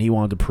Avengers and he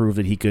wanted to prove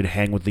that he could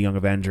hang with the Young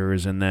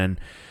Avengers, and then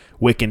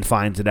Wiccan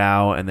finds it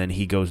out and then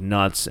he goes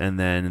nuts, and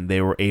then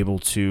they were able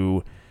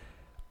to,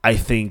 I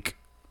think,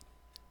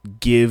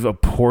 give a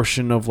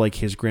portion of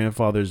his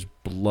grandfather's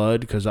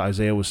blood because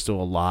Isaiah was still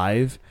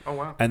alive. Oh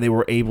wow. And they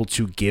were able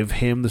to give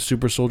him the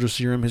super soldier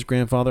serum his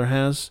grandfather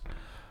has.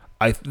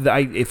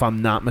 If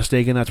I'm not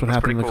mistaken, that's what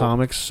happened in the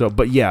comics. So,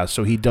 but yeah,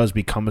 so he does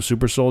become a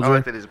super soldier. I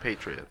like that he's a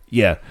patriot.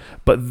 Yeah,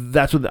 but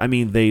that's what I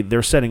mean.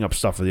 They're setting up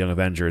stuff for the Young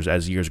Avengers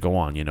as years go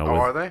on.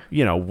 Are they?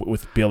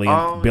 With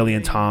Billy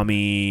and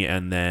Tommy,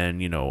 and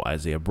then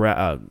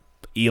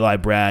Eli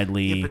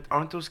Bradley. Yeah, but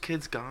aren't those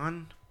kids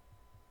gone?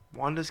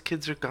 Wanda's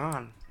kids are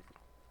gone.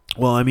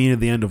 Well, I mean, at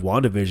the end of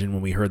WandaVision,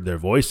 when we heard their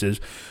voices,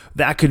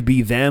 that could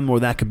be them or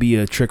that could be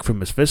a trick from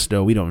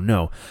Mephisto. We don't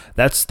know.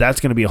 That's going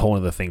to be a whole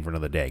other thing for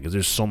another day because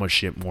there's so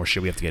much more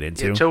shit we have to get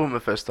into. Yeah, chill with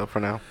Mephisto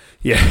for now.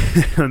 Yeah,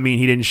 I mean,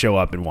 he didn't show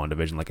up in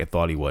WandaVision like I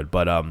thought he would.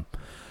 But,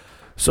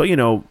 so,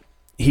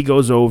 he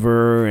goes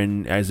over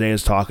and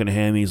Isaiah's talking to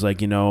him. He's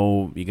like, you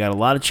got a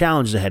lot of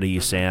challenges ahead of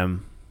you,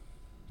 Sam.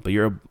 But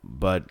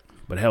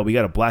hell, we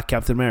got a black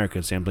Captain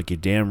America. Sam's like, you're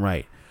damn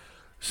right.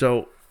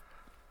 So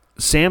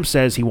Sam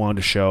says he wanted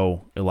to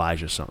show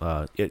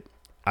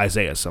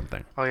Isaiah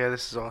something. Oh yeah,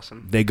 this is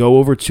awesome. They go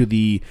over to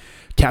the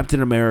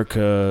Captain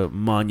America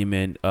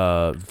monument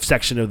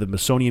section of the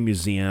Smithsonian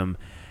Museum,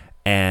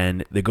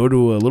 and they go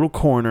to a little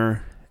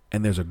corner,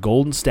 and there's a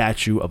golden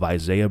statue of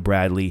Isaiah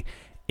Bradley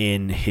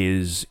in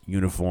his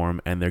uniform,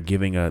 and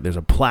there's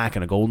a plaque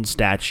and a golden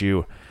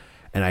statue,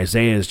 and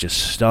Isaiah is just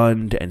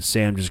stunned, and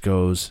Sam just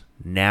goes,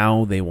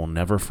 "Now they will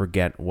never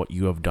forget what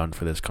you have done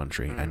for this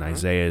country." Mm-hmm. And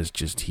Isaiah is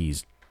just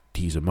he's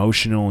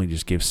emotional. He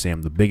just gives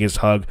Sam the biggest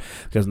hug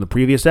because in the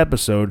previous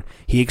episode,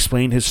 he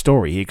explained his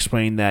story. He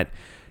explained that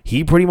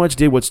he pretty much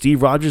did what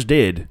Steve Rogers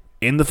did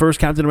in the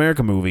first Captain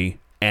America movie,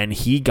 and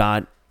he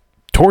got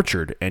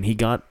tortured and he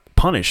got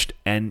punished,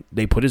 and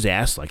they put his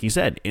ass, like he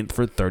said, in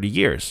for 30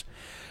 years.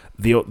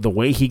 The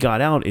way he got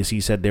out is he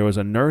said there was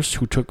a nurse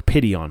who took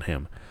pity on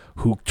him,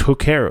 who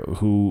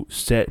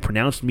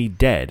pronounced me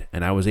dead,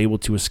 and I was able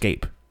to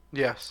escape.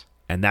 Yes.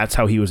 And that's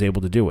how he was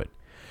able to do it.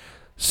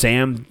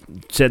 Sam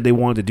said they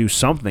wanted to do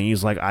something.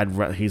 He's like,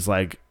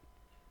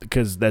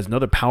 because there's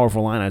another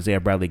powerful line Isaiah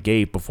Bradley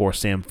gave before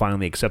Sam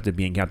finally accepted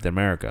being Captain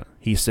America.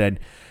 He said,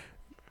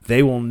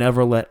 they will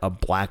never let a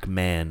black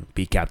man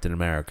be Captain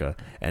America,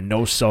 and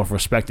no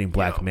self-respecting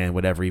black man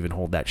would ever even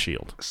hold that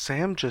shield.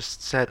 Sam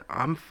just said,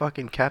 I'm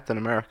fucking Captain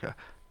America.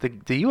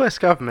 The U.S.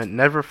 government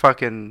never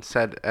fucking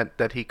said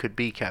that he could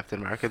be Captain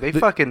America.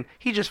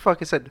 He just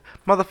fucking said,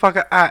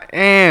 motherfucker, I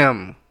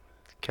am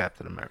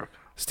Captain America.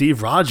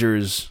 Steve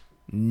Rogers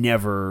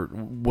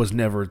was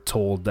never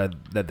told that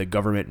the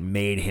government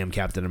made him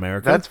Captain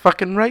America. That's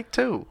fucking right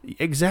too.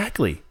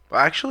 Exactly.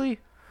 Actually,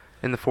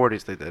 in the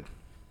 40s they did.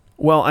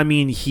 Well, I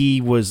mean,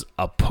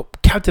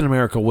 Captain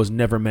America was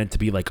never meant to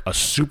be like a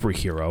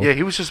superhero. Yeah,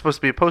 he was just supposed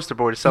to be a poster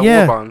boy to sell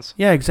war bonds.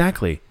 Yeah,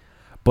 exactly.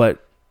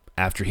 But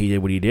after he did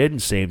what he did and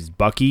saved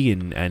Bucky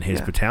and his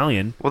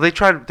battalion. Well, they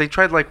tried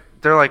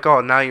they're like, oh,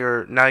 now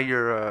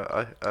you're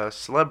a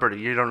celebrity.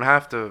 You don't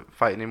have to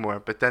fight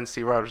anymore. But then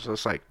Steve Rogers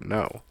was like,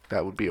 no,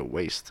 that would be a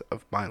waste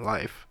of my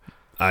life.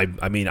 I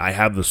mean, I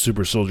have the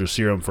super soldier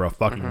serum for a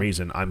fucking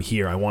reason. I'm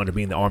here. I wanted to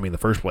be in the army in the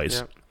first place.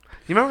 Yep.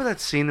 You remember that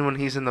scene when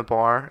he's in the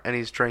bar and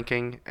he's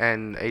drinking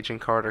and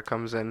Agent Carter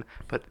comes in,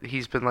 but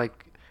he's been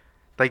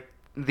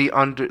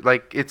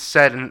it's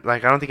said, and I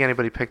don't think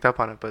anybody picked up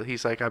on it, but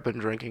he's like, I've been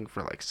drinking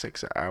for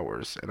 6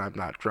 hours and I'm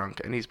not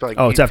drunk, and he's like,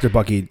 it's after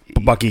Bucky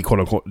quote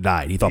unquote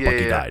died. He thought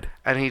Bucky died,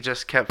 and he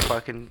just kept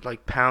fucking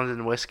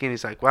pounding whiskey, and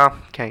he's like, well,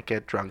 can't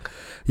get drunk.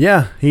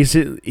 Yeah,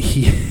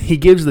 he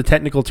gives the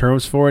technical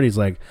terms for it. He's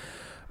like,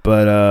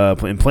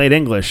 but in plain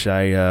English,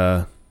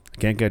 I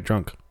can't get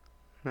drunk.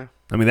 Yeah.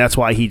 I mean, that's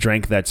why he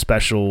drank that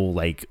special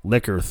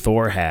liquor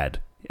Thor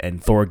had,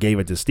 and Thor gave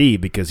it to Steve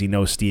because he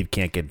knows Steve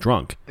can't get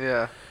drunk.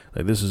 Yeah.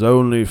 This is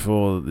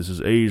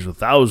aged for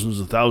thousands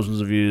and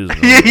thousands of years.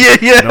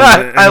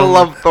 Yeah. I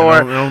love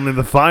Thor. Only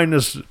the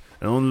finest and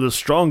only the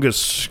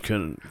strongest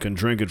can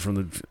drink it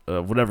from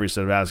the whatever he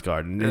said of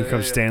Asgard. And then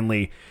comes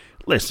Stanley.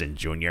 Listen,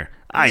 Junior,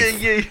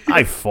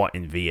 I fought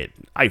in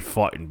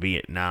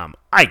Vietnam.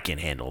 I can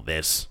handle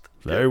this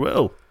very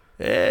well.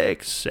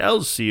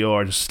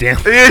 Excelsior.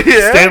 Stanley,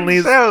 Yeah,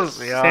 Stanley's,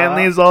 Excelsior.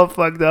 Stanley's all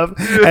fucked up,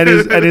 and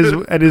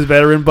his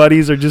veteran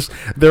buddies are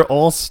they're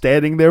all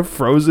standing there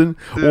frozen.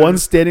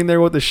 One's standing there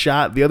with a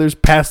shot, the other's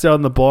passed out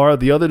on the bar,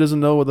 the other doesn't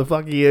know what the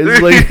fuck he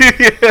is. Like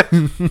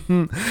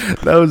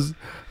that was,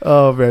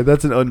 oh man,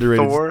 that's an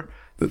underrated.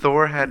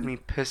 Thor had me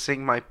pissing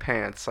my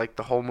pants like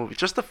the whole movie.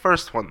 Just the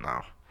first one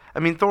though. I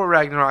mean, Thor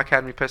Ragnarok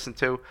had me pissing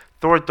too.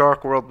 Thor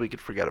Dark World we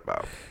could forget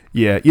about.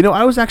 Yeah,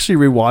 I was actually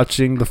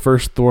rewatching the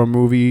first Thor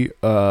movie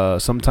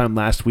sometime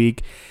last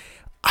week.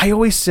 I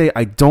always say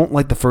I don't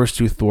like the first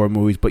two Thor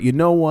movies, but you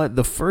know what?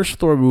 The first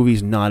Thor movie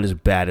is not as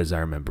bad as I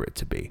remember it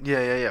to be.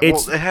 Yeah.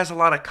 Well, it has a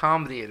lot of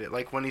comedy in it,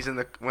 like when he's in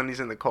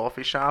the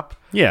coffee shop.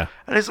 Yeah.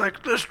 And he's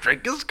like, "This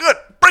drink is good.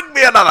 Bring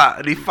me another."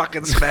 And he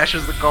fucking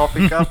smashes the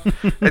coffee cup.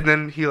 And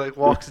then he like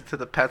walks into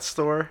the pet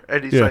store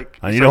and he's like,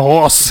 I need a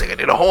horse. He's like,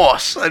 "I need a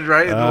horse." And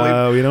right?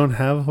 And we don't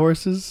have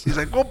horses. He's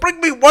like, "Well,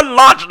 bring me one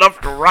large enough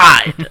to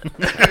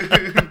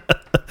ride."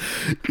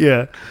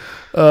 Yeah.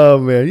 Oh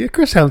man, yeah,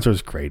 Chris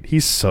Hemsworth's great.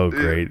 He's so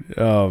great.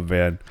 Oh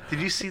man.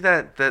 Did you see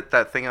that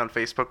thing on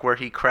Facebook where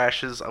he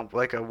crashes a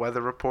weather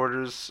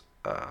reporter's?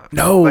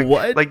 No, what?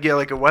 what? Like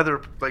a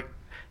weather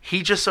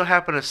he just so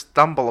happened to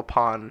stumble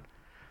upon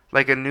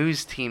like a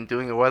news team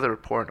doing a weather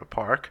report in a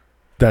park.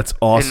 That's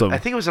awesome. And I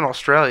think it was in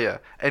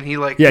Australia, and he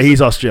like he's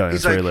Australian.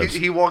 He's That's like where he lives.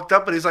 he walked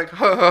up and he's like,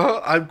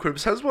 "I'm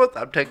Chris Hemsworth.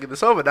 I'm taking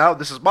this over now.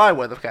 This is my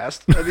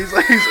weathercast." And he's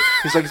like,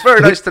 "It's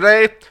very nice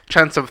today.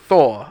 Chance of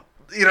Thor."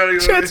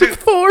 Chance of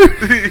Thor.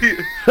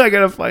 I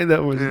gotta find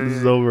that when this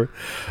is over.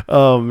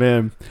 Oh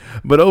man!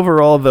 But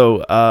overall,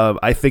 though,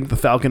 I think the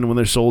Falcon and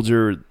Winter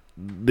Soldier.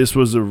 This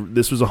was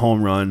a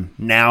home run.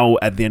 Now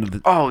at the end of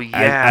the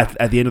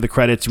at the end of the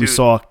credits, we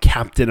saw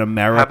Captain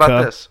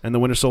America and the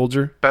Winter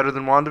Soldier. Better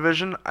than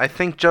WandaVision? I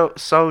think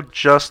so.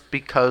 Just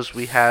because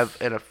we have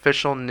an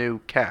official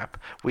new Cap.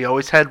 We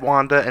always had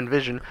Wanda and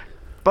Vision,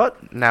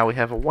 but now we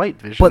have a white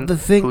Vision.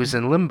 Who's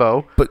in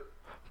limbo.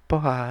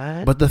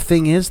 But the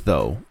thing is,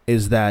 though,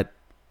 is that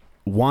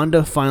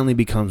Wanda finally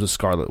becomes a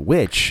Scarlet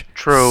Witch.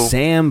 True.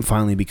 Sam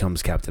finally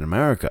becomes Captain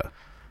America.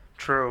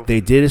 True.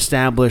 They did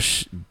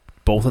establish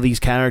both of these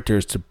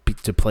characters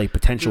to play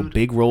potential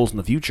big roles in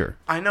the future.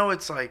 I know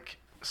it's like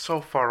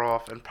so far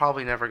off and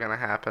probably never going to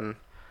happen,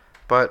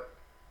 but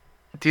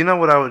do you know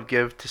what I would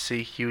give to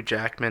see Hugh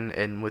Jackman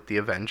in with the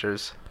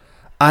Avengers?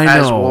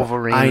 As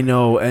Wolverine. I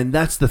know, and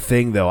that's the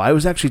thing, though. I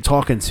was actually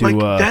talking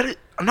to...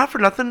 not for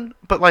nothing,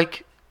 but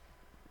like...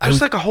 There's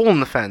like a hole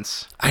in the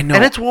fence. I know.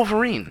 And it's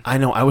Wolverine. I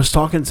know. I was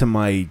talking to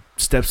my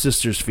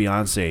stepsister's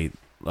fiance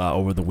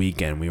over the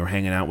weekend. We were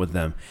hanging out with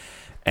them.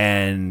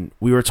 And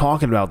we were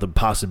talking about the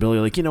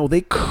possibility, like,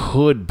 they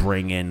could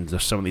bring in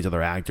some of these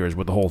other actors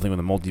with the whole thing with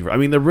the multiverse. I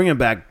mean, they're bringing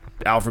back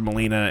Alfred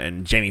Molina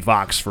and Jamie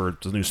Foxx for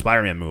the new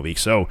Spider-Man movie.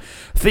 So,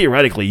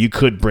 theoretically, you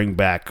could bring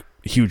back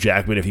Hugh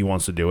Jackman if he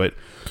wants to do it.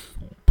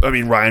 I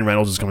mean, Ryan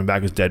Reynolds is coming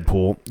back as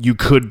Deadpool. You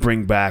could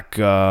bring back,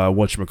 Ian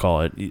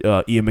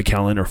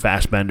McKellen or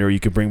Fassbender. You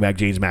could bring back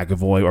James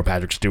McAvoy or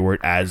Patrick Stewart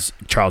as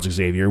Charles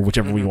Xavier,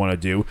 whichever we want to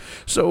do.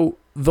 So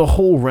the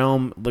whole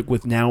realm, like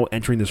with now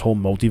entering this whole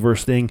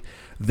multiverse thing,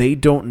 they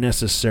don't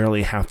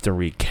necessarily have to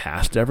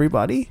recast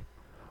everybody,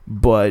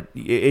 but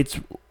it's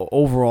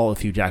overall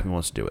if Hugh Jackman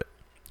wants to do it.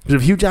 Because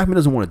if Hugh Jackman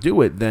doesn't want to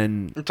do it,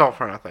 then... It's all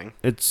for nothing.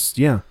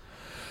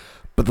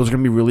 But those are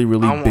going to be really,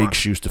 really big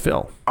shoes to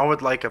fill. I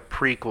would like a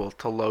prequel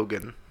to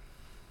Logan.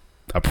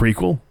 A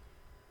prequel?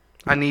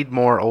 I need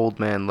more Old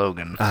Man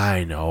Logan.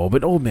 I know,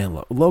 but Old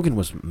Man Logan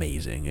was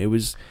amazing. It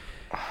was...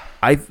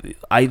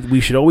 we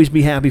should always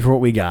be happy for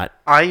what we got.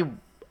 I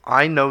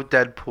know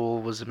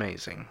Deadpool was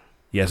amazing.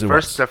 Yes, it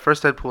was. The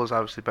first Deadpool is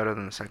obviously better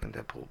than the second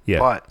Deadpool. Yeah,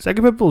 but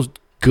second Deadpool is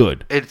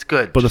good. It's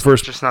good. But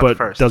just not the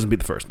first. Doesn't beat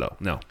the first, though.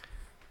 No.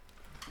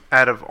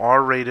 Out of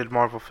R-rated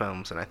Marvel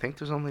films, and I think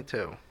there's only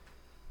 2...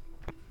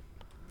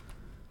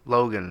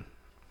 Logan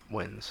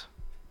wins.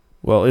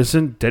 Well,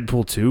 isn't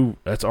Deadpool 2?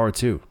 That's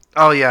R2.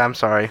 Oh, yeah, I'm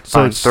sorry.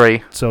 So it's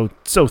 3. So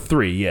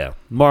 3, yeah.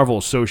 Marvel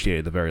associated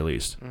at the very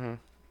least. Mm-hmm.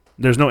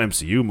 There's no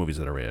MCU movies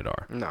that are rated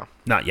R. No.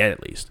 Not yet,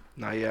 at least.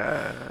 Not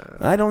yet.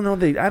 I don't know.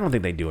 I don't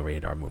think they do a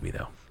rated R movie,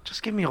 though.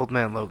 Just give me Old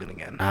Man Logan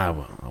again.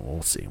 Well,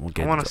 we'll see.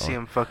 I want to see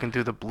him fucking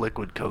do the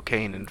liquid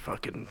cocaine and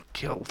fucking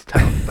kill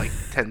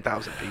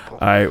 10,000 people.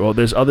 All right, well,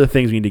 there's other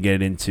things we need to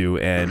get into,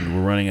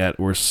 and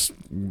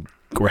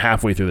we're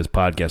halfway through this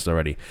podcast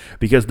already,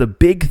 because the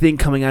big thing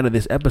coming out of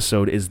this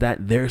episode is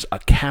that there's a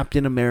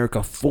Captain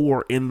America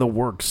 4 in the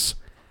works.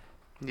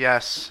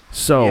 Yes.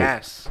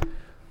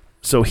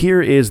 So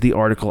here is the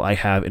article I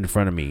have in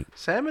front of me.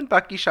 Sam and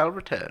Bucky shall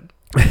return.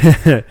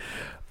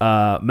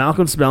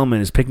 Malcolm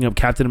Spellman is picking up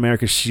Captain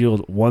America's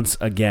shield once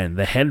again.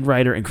 The head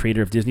writer and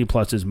creator of Disney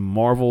Plus's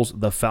Marvel's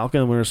The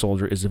Falcon and Winter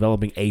Soldier is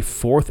developing a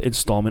 4th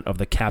installment of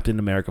the Captain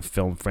America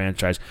film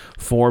franchise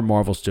for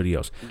Marvel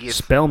Studios. Yes.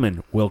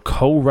 Spellman will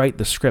co-write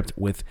the script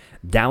with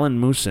Dallin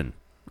Mousson,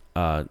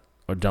 or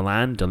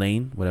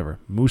Dallin, whatever,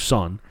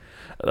 Mousson,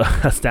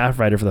 a staff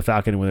writer for the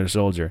Falcon and Winter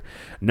Soldier.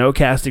 No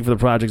casting for the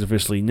project is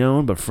officially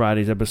known, but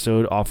Friday's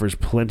episode offers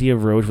plenty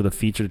of road for the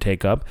feature to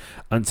take up.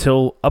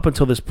 Up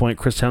until this point,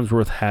 Chris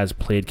Hemsworth has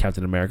played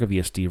Captain America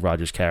via Steve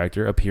Rogers'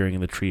 character, appearing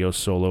in the trio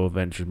solo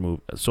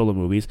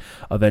movies,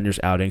 Avengers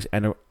outings,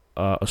 and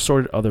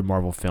assorted other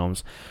Marvel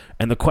films.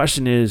 And the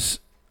question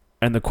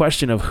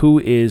of who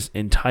is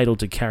entitled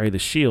to carry the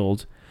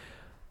shield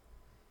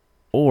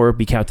or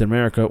be Captain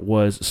America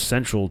was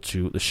central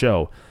to the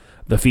show.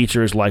 The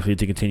feature is likely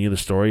to continue the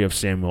story of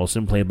Sam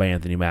Wilson, played by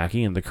Anthony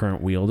Mackie, and the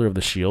current wielder of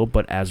the shield,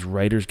 but as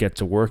writers get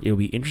to work, it will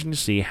be interesting to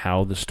see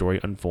how the story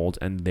unfolds,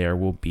 and there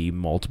will be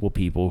multiple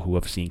people who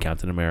have seen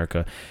Captain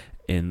America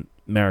in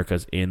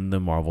the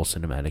Marvel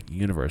Cinematic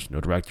Universe. No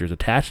director is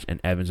attached,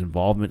 and Evans'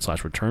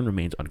 involvement/return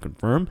remains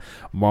unconfirmed.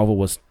 Marvel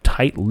was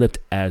tight-lipped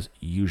as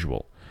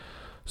usual.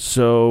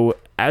 So,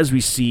 as we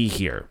see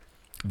here,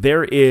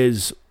 there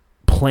is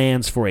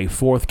plans for a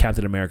fourth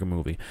Captain America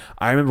movie.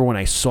 I remember when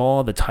I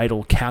saw the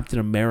title Captain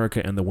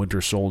America and the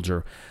Winter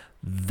Soldier,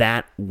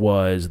 that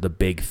was the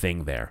big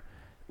thing there.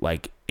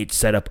 Like, it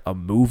set up a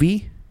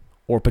movie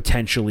or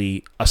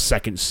potentially a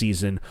second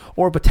season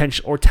or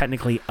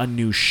technically a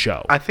new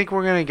show. I think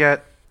we're going to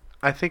get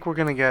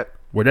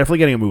We're definitely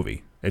getting a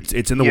movie.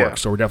 It's in the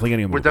works, so we're definitely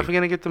getting a movie. We're definitely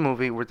going to get the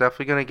movie. We're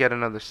definitely going to get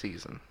another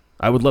season.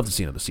 I would love to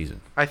see another season.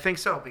 I think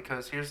so,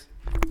 because this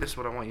is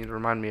what I want you to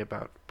remind me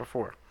about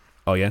before.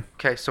 Oh, yeah?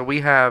 Okay, so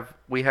we have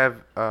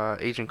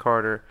Agent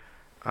Carter.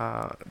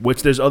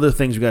 Which there's other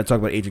things we got to talk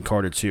about Agent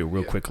Carter too,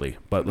 real quickly.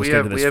 But let's get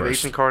into this first. We have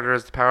Agent Carter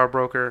as the power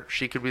broker.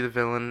 She could be the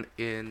villain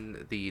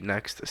in the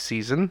next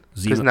season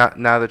because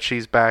now that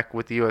she's back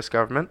with the U.S.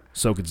 government.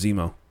 So could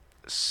Zemo.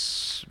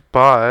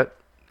 But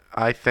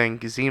I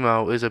think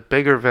Zemo is a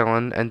bigger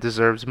villain and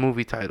deserves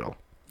movie title.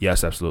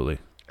 Yes, absolutely.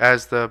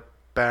 As the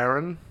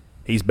Baron.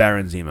 He's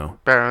Baron Zemo.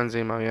 Baron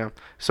Zemo, yeah.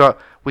 So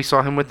we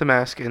saw him with the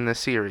mask in this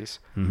series,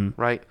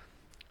 right?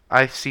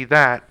 I see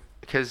that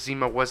because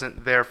Zemo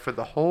wasn't there for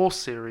the whole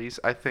series.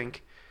 I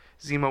think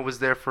Zemo was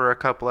there for a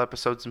couple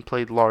episodes and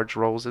played large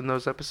roles in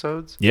those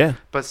episodes. Yeah.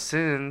 But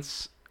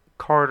since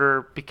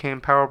Carter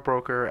became power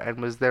broker and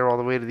was there all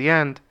the way to the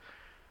end,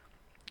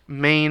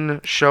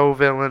 main show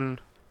villain,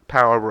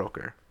 power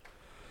broker.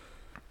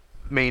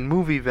 Main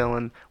movie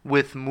villain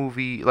with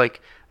movie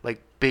like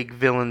big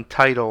villain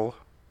title.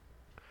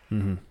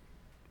 Mm-hmm.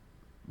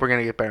 We're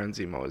gonna get Baron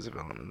Zemo as a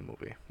villain in the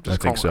movie. I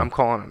think so. I'm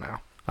calling it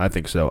now. I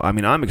think so. I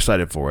mean, I'm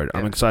excited for it. Yeah.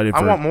 I'm excited for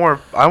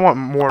I want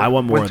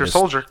more Winter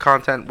Soldier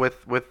content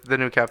with the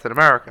new Captain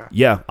America.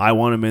 Yeah, I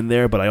want him in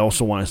there, but I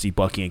also want to see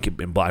Bucky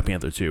and Black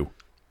Panther too.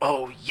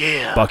 Oh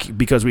yeah. Bucky,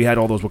 because we had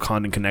all those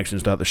Wakandan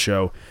connections throughout the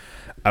show.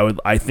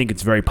 I think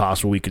it's very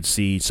possible we could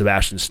see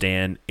Sebastian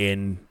Stan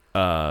in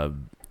Black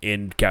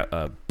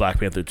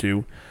Panther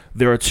 2.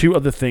 There are two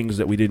other things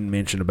that we didn't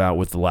mention about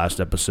with the last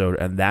episode,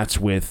 and that's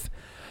with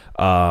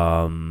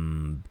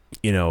Val,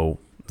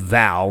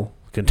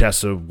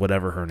 Contessa,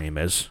 whatever her name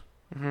is,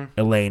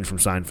 Elaine from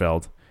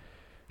Seinfeld.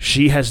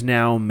 She has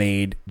now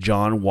made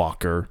John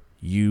Walker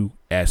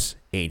U.S.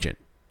 agent.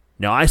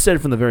 Now, I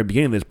said from the very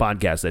beginning of this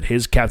podcast that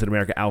his Captain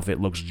America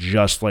outfit looks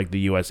just like the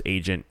U.S.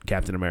 agent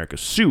Captain America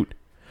suit.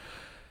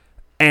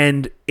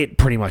 And it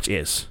pretty much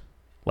is.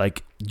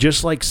 Like,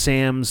 just like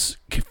Sam's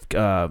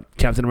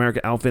Captain America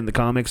outfit in the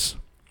comics,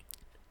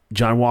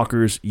 John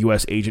Walker's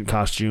U.S. agent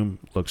costume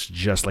looks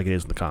just like it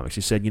is in the comics.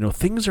 He said,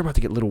 things are about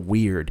to get a little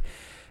weird,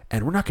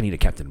 and we're not going to need a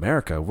Captain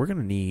America. We're going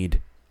to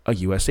need a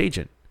U.S.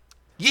 agent.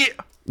 Yeah.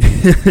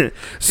 Dude,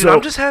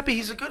 I'm just happy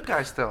he's a good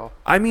guy still.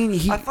 I mean,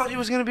 I thought he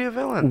was going to be a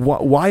villain.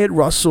 Wyatt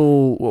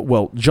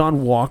Russell,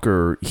 John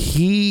Walker,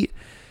 he's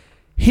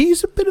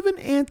a bit of an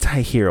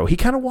anti-hero. He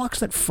kind of walks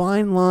that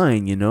fine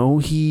line,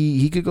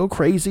 He could go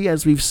crazy,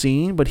 as we've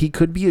seen, but he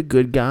could be a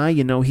good guy.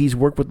 He's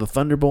worked with the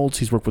Thunderbolts.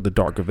 He's worked with the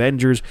Dark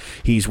Avengers.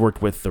 He's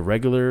worked with the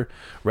regular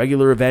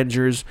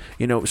Avengers.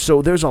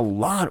 So there's a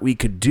lot we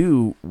could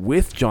do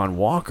with John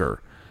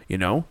Walker,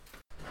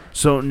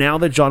 So now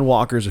that John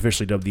Walker is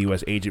officially dubbed the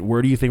U.S. agent,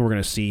 where do you think we're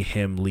going to see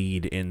him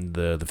lead in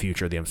the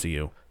future of the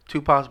MCU?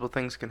 Two possible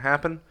things can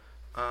happen.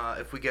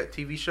 If we get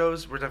TV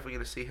shows, we're definitely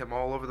going to see him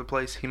all over the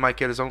place. He might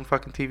get his own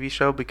fucking TV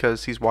show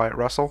because he's Wyatt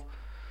Russell.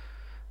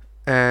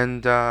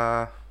 And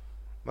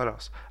what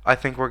else? I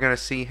think we're going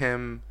to see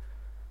him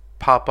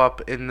pop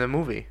up in the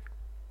movie.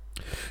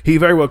 He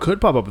very well could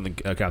pop up in the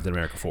Captain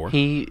America 4.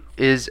 He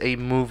is a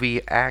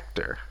movie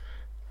actor.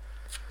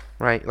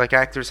 Right? Like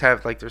actors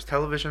have, there's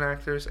television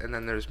actors and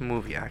then there's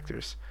movie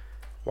actors.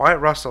 Wyatt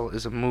Russell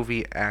is a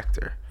movie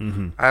actor.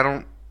 Mm-hmm. I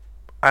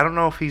don't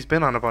know if he's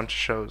been on a bunch of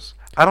shows.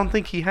 I don't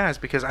think he has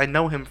because I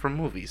know him from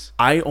movies.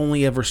 I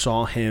only ever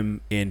saw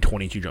him in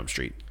 22 Jump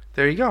Street.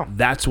 There you go.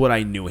 That's what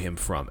I knew him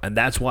from. And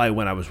that's why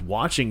when I was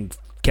watching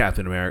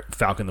Captain America,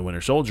 Falcon the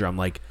Winter Soldier, I'm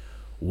like,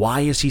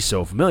 why is he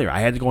so familiar? I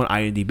had to go on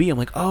IMDb. I'm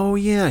like, oh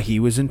yeah, he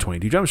was in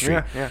 22 Jump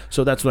Street. Yeah.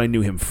 So that's what I knew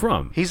him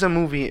from. He's a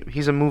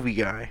movie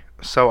guy.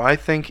 So I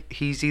think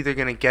he's either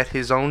going to get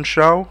his own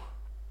show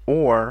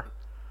or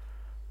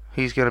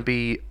he's going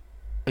to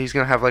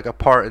have like a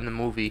part in the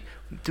movie.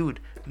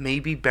 Dude,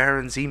 maybe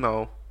Baron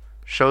Zemo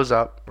shows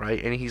up,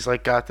 right, and he's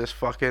like got this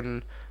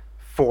fucking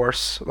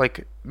force.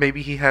 Like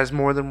maybe he has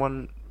more than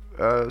one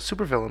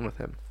supervillain with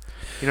him.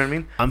 You know what I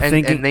mean?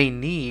 And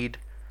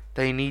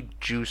they need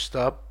juiced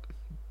up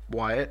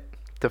Wyatt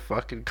to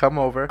fucking come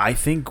over. I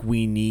think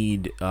we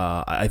need.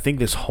 I think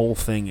this whole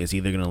thing is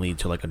either going to lead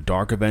to like a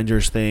Dark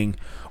Avengers thing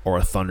or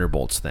a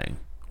Thunderbolts thing,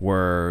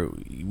 where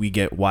we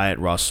get Wyatt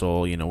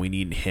Russell. You know, we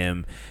need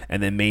him,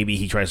 and then maybe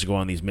he tries to go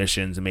on these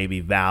missions, and maybe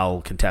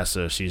Val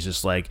Contessa. She's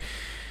just like,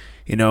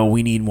 you know,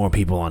 we need more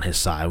people on his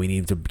side. We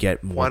need to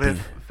get more. What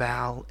if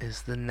Val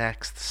is the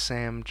next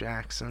Sam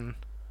Jackson?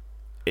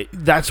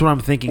 That's what I'm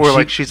thinking. Or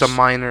like she's a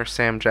minor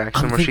Sam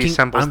Jackson, where she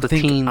assembles the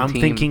teen I'm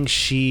team. thinking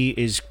she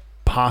is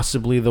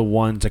possibly the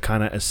one to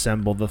kind of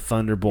assemble the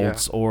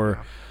Thunderbolts or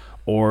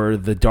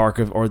the Dark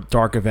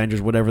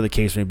Avengers, whatever the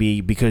case may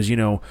be, because you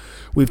know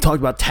we've talked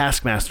about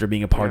Taskmaster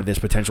being a part of this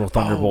potential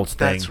Thunderbolts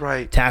thing. That's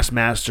right.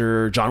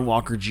 Taskmaster, John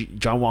Walker,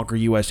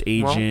 U.S.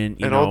 agent.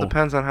 Well, it all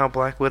depends on how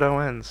Black Widow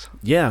ends.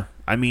 Yeah,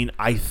 I mean,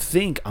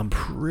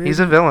 he's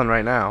a villain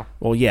right now.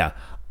 Well, yeah,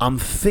 I'm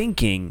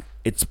thinking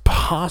it's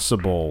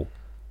possible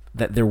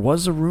that there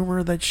was a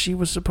rumor that she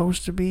was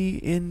supposed to be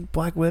in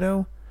Black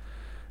Widow.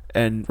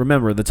 And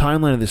remember, the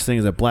timeline of this thing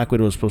is that Black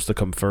Widow was supposed to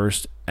come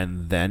first,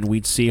 and then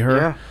we'd see her.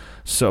 Yeah.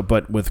 So,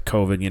 but with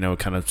COVID, you know, it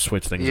kind of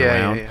switched things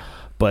around. Yeah.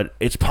 But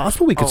it's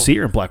possible we could see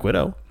her in Black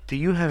Widow. Do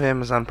you have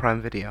Amazon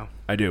Prime Video?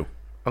 I do.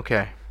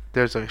 Okay.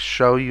 There's a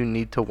show you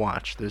need to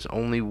watch. There's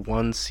only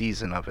one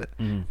season of it.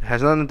 It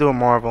has nothing to do with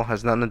Marvel,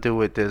 has nothing to do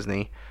with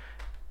Disney,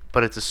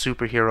 but it's a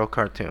superhero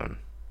cartoon.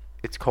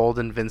 It's called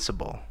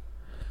Invincible.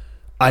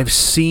 I've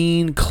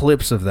seen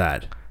clips of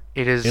that.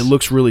 It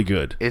looks really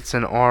good. It's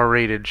an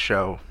R-rated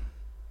show.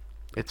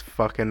 It's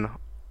fucking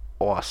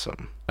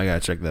awesome. I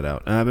gotta check that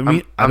out. I'm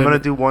gonna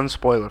do one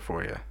spoiler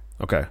for you.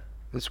 Okay.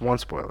 It's one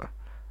spoiler,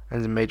 and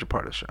it's a major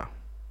part of the show.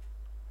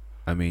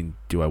 I mean,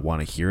 do I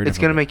want to hear it? It's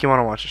gonna make you want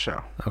to watch the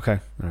show. Okay.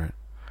 All right.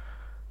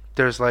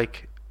 There's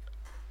like,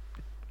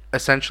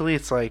 essentially,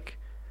 it's like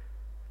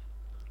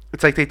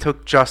they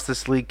took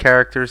Justice League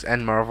characters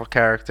and Marvel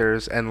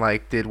characters and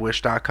like did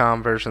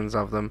Wish.com versions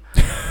of them.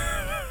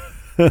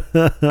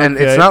 And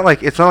it's not like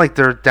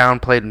they're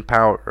downplayed in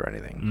power or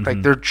anything.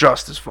 Like they're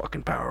just as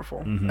fucking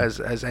powerful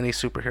as any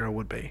superhero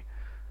would be.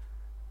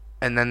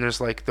 And then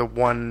there's like the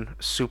one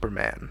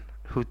Superman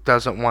who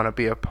doesn't want to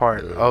be a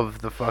part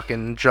of the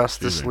fucking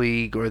Justice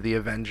League or the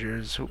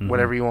Avengers,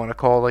 whatever you want to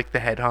call like the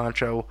head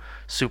honcho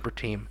super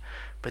team.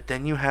 But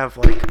then you have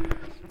like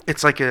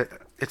it's like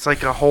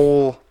a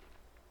whole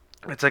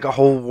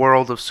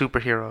world of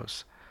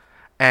superheroes.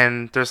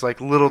 And there's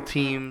like little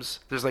teams,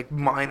 there's like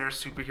minor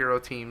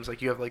superhero teams,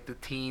 like you have like the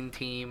teen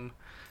team,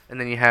 and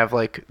then you have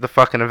like the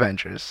fucking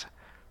Avengers.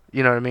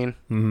 You know what I mean?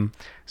 Mm-hmm.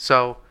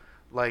 So,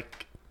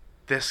 like,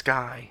 this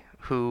guy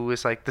who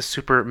is like the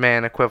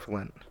Superman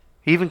equivalent,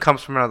 he even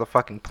comes from another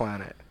fucking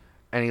planet,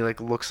 and he like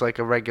looks like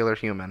a regular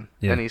human,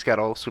 and he's got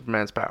all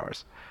Superman's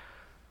powers.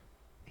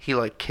 He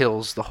like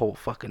kills the whole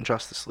fucking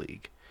Justice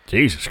League.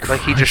 Jesus Christ.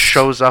 Like he just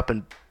shows up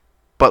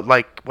but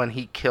like when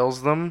he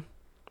kills them,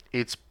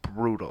 it's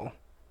brutal.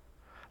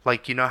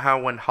 Like, you know how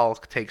when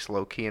Hulk takes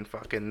Loki and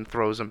fucking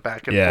throws him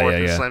back and forth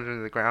and slams him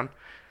to the ground?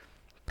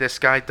 This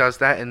guy does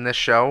that in this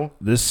show.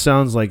 This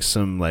sounds like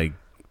some, like...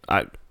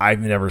 I've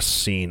never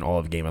seen all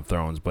of Game of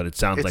Thrones, but it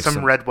sounds like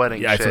some Red Wedding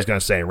shit. Yeah, I was going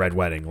to say Red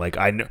Wedding. Like,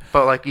 I know...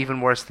 But, like,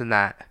 even worse than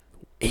that.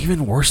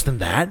 Even worse than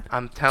that?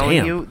 I'm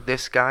telling you,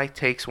 this guy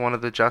takes one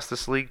of the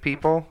Justice League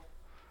people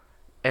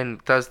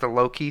and does the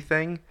Loki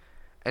thing,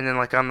 and then,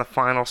 like, on the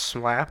final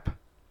slap...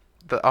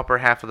 the upper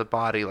half of the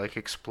body like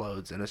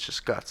explodes and it's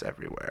just guts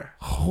everywhere.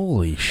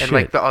 Holy shit. And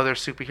like the other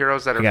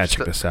superheroes that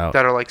check this out.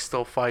 that are like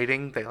still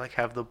fighting, they like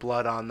have the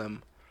blood on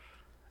them.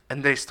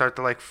 And they start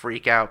to like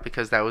freak out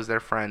because that was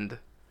their friend.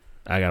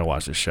 I gotta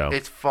watch this show.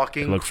 It's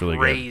fucking looks really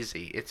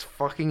crazy. Good. It's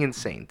fucking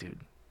insane, dude.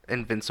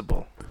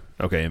 Invincible.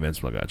 Okay,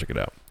 Invincible. I gotta check it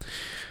out.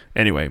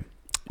 Anyway,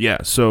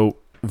 yeah, so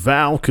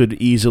Val could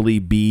easily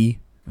be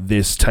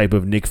this type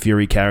of Nick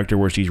Fury character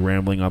where she's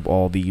rambling up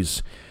all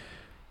these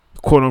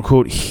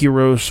quote-unquote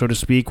heroes, so to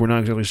speak. We're not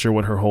exactly sure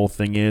what her whole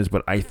thing is,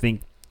 but I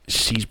think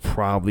she's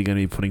probably going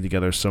to be putting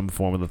together some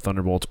form of the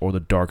Thunderbolts or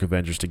the Dark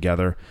Avengers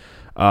together.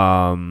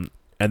 And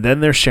then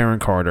there's Sharon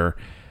Carter.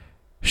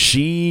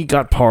 She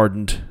got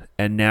pardoned,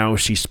 and now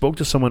she spoke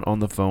to someone on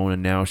the phone,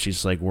 and now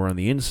she's like, we're on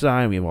the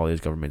inside, we have all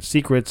these government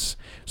secrets,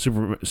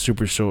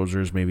 super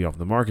soldiers may be off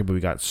the market, but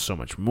we got so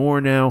much more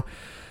now.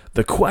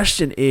 The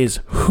question is,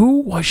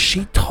 who was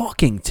she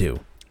talking to?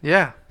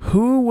 Yeah.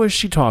 Who was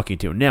she talking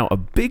to? Now, a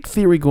big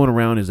theory going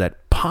around is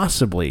that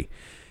possibly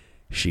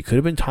she could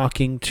have been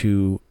talking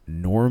to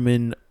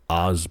Norman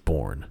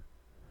Osborn.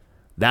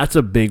 That's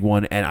a big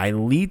one, and I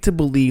lead to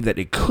believe that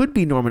it could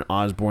be Norman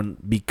Osborn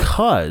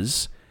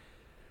because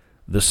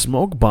the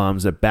smoke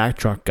bombs that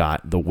Backtrack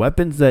got, the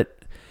weapons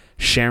that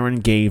Sharon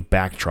gave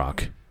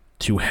Backtrack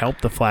to help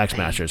the Flag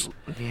Smashers,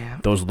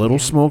 those little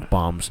smoke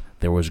bombs,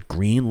 there was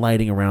green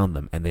lighting around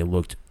them, and they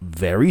looked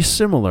very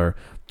similar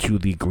to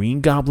the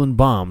Green Goblin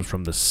bombs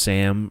from the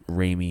Sam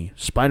Raimi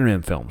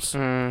Spider-Man films.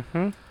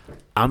 Mm-hmm.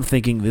 I'm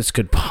thinking this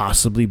could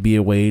possibly be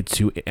a way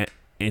to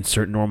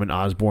insert Norman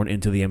Osborn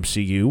into the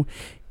MCU.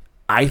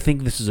 I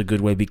think this is a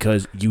good way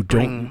because you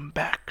don't... Bring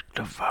back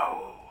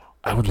Dafoe.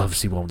 I would love to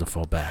see Willem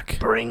Dafoe back.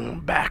 Bring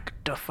back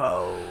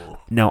Dafoe.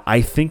 Now,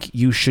 I think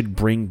you should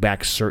bring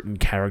back certain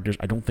characters.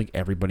 I don't think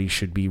everybody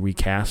should be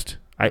recast.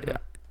 But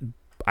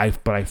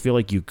I feel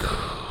like you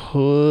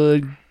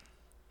could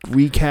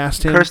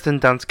recast him. Kirsten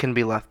Dunst can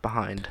be left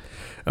behind.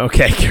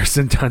 Okay,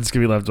 Kirsten Dunst can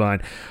be left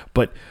behind.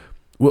 But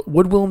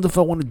would Willem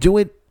Dafoe want to do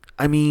it?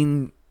 I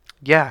mean...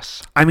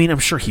 Yes. I'm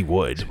sure he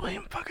would. It's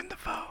William fucking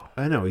Dafoe.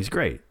 I know, he's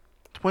great.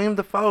 It's William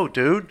Dafoe,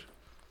 dude.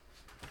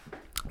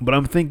 But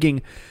I'm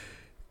thinking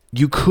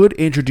you could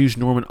introduce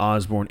Norman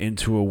Osborn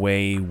into a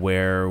way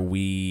where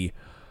he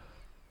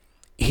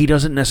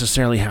doesn't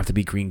necessarily have to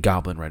be Green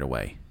Goblin right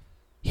away.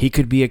 He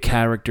could be a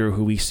character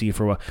who we see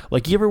for a while.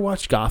 Like, you ever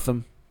watch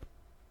Gotham?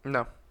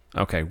 No.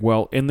 Okay,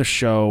 well, in the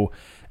show,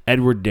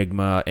 Edward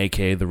Nygma,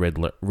 a.k.a.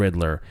 the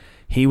Riddler,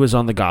 he was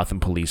on the Gotham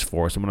police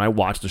force, and when I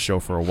watched the show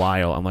for a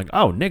while, I'm like,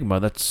 oh,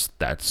 Nygma,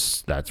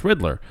 that's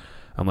Riddler.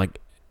 I'm like,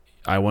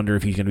 I wonder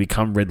if he's going to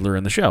become Riddler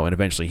in the show, and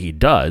eventually he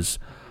does,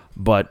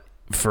 but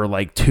for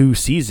like 2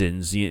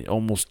 seasons,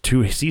 almost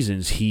 2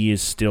 seasons, he is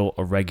still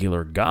a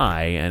regular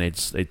guy, and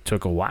it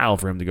took a while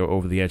for him to go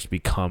over the edge to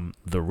become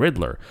the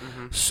Riddler.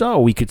 Mm-hmm. So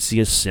we could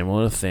see a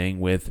similar thing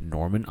with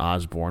Norman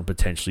Osborn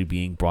potentially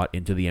being brought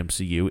into the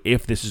MCU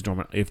if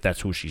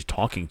that's who she's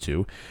talking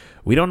to.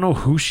 We don't know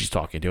who she's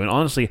talking to, and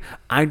honestly,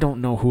 I don't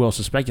know who else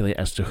to speculate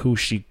as to who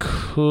she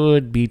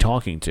could be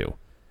talking to.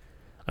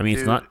 I mean,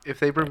 Dude, it's not... If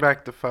they bring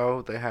back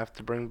Dafoe, they have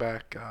to bring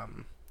back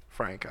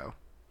Franco.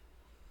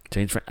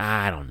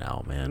 I don't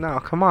know, man. No,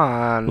 come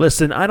on.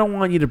 Listen, I don't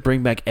want you to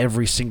bring back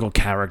every single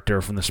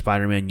character from the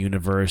Spider-Man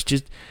universe.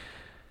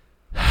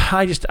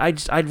 I'd rather... I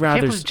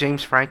can't believe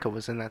James Franco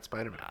was in that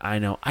Spider-Man. I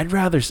know. I'd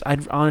rather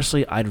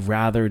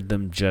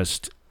them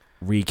just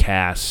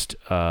recast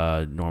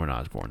Norman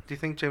Osborn. Do you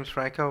think James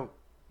Franco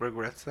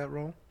regrets that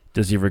role?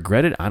 Does he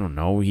regret it? I don't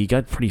know. He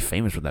got pretty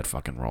famous with that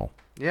fucking role.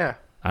 Yeah.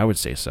 I would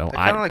say so. They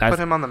kind of put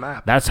him on the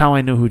map. That's how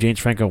I knew who James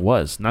Franco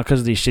was. Not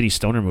because of these shitty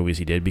stoner movies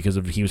he did, because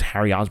he was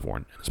Harry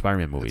Osborn in the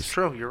Spider-Man movies. That's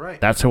true. You're right.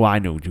 That's who I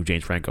knew who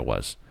James Franco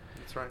was.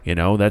 That's right. You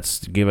know,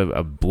 that's give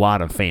a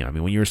lot of fame. I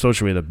mean, when you're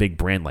associated with a big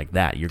brand like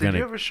that, you're Did gonna...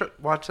 you ever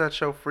watch that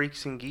show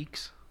Freaks and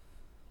Geeks?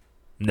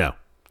 No.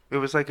 It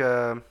was like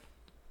a...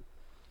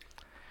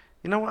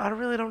 You know what? I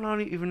really don't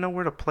even know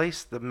where to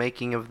place the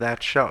making of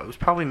that show. It was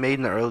probably made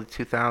in the early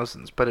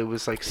 2000s, but it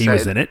was like... He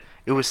was in it?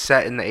 It was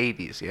set in the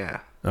 80s, yeah.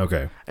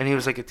 Okay. And he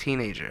was like a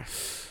teenager.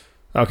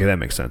 Okay, that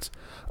makes sense.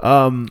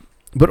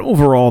 But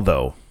overall,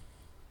 though,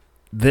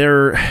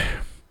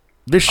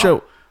 this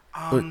show...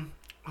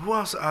 Who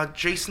else?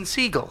 Jason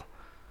Segel.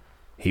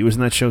 He was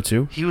in that show,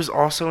 too? He was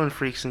also in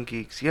Freaks and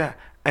Geeks, yeah.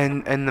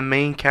 And the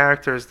main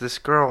character is this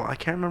girl. I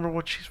can't remember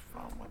what she's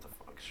from. What the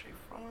fuck is she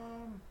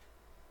from?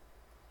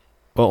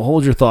 Well,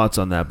 hold your thoughts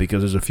on that,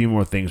 because there's a few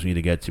more things we need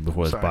to get to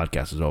before this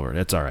podcast is over.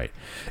 It's all right.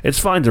 It's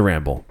fine to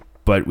ramble,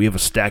 but we have a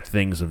stacked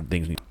things.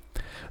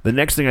 The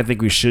next thing I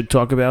think we should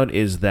talk about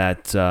is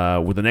that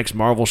with the next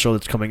Marvel show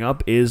that's coming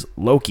up is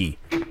Loki,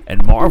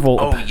 and Marvel.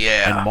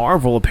 And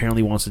Marvel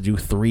apparently wants to do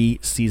 3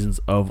 seasons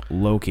of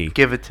Loki.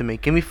 Give it to me.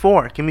 Give me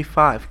 4. Give me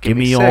 5. Give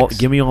me 6.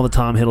 Give me all the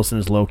Tom Hiddleston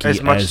as Loki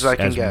as much as I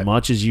can get. As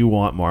much as you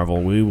want,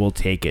 Marvel. We will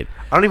take it.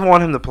 I don't even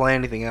want him to play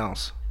anything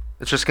else.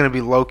 It's just going to be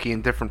Loki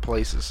in different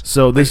places.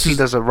 So this he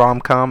does a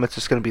rom-com. It's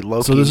just going to be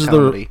Loki. So this is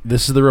comedy.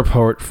 This is the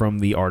report from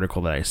the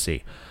article that I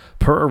see.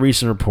 Per a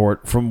recent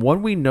report, from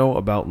what we know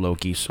about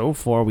Loki, so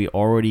far we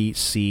already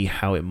see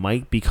how it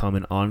might become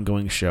an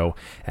ongoing show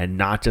and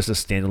not just a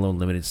standalone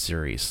limited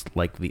series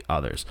like the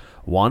others.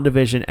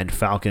 WandaVision and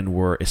Falcon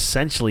were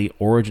essentially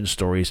origin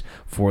stories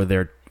for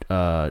their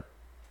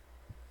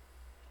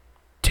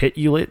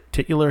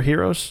titular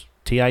heroes.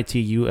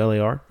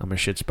 Titular. I'm a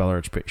shit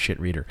speller, shit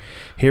reader.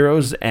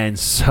 Heroes, and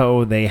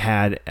so they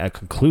had a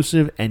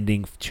conclusive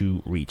ending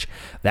to reach.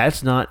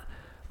 That's not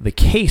the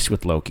case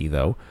with Loki,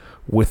 though.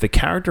 With the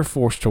character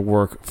forced to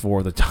work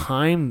for the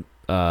Time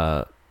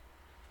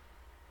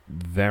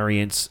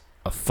Variance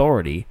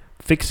Authority,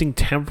 fixing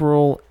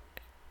temporal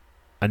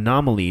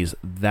anomalies,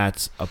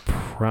 that's a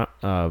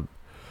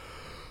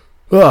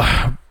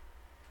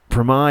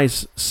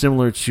premise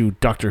similar to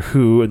Doctor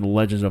Who and the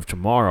Legends of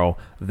Tomorrow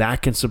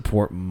that can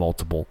support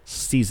multiple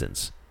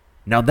seasons.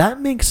 Now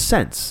that makes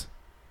sense.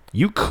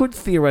 You could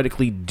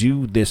theoretically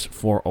do this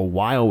for a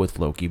while with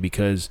Loki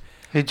because...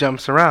 he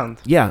jumps around.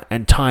 Yeah,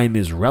 and time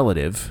is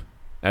relative,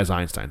 as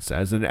Einstein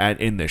says, and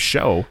in the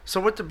show.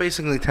 So what they're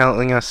basically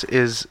telling us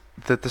is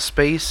that the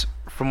space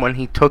from when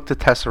he took the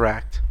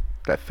Tesseract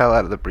that fell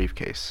out of the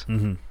briefcase,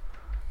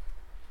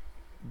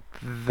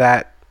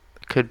 that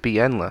could be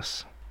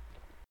endless.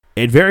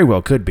 It very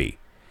well could be.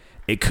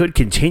 It could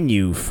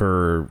continue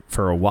for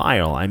a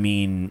while. I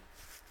mean,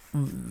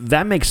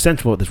 that makes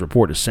sense what this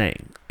report is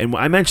saying. And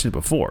I mentioned it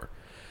before.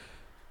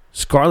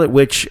 Scarlet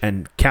Witch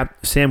and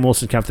Sam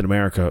Wilson, Captain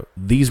America,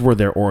 these were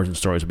their origin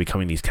stories of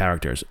becoming these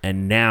characters.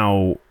 And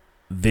now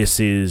this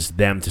is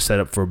them to set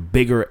up for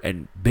bigger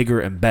and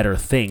better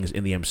things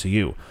in the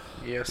MCU.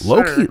 Yes,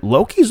 Loki. sir.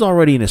 Loki's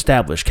already an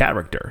established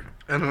character.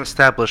 An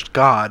established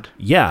god.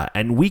 Yeah,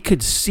 and we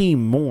could see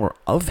more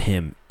of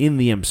him in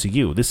the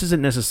MCU. This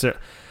isn't necessary.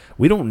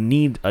 We don't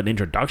need an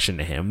introduction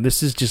to him.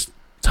 This is just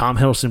Tom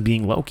Hiddleston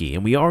being Loki,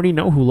 and we already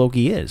know who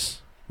Loki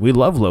is. We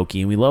love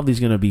Loki, and we love he's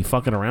going to be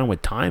fucking around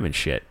with time and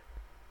shit.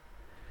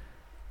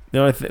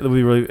 No,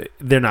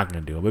 they're not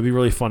going to do it. It'd be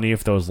really funny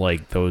if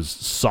those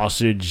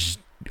sausage,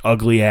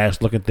 ugly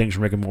ass looking things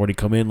from Rick and Morty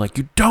come in like,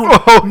 you don't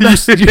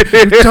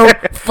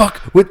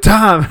fuck with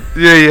Tom.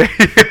 Yeah.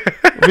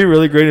 It'd be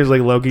really great if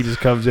like Loki just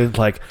comes in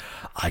like,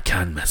 I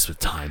can't mess with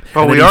time.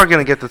 But we are going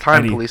to get the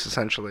time police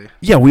essentially.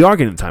 Yeah, we are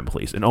getting the time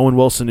police, and Owen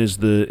Wilson is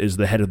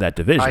the head of that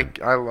division.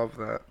 I love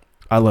that.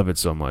 I love it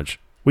so much.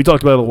 We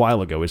talked about it a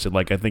while ago. We said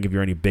like, I think if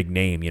you're any big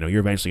name, you're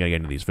eventually gonna get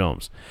into these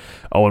films.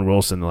 Owen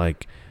Wilson,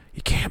 like,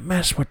 you can't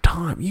mess with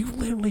time. You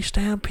literally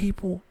stab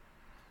people,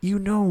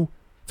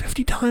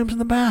 50 times in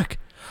the back.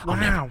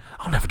 Wow.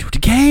 I'll never do it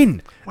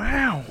again.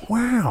 Wow,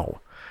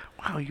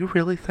 you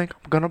really think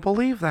I'm gonna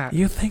believe that?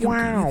 You think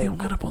I'm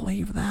gonna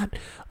believe that?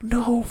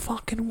 No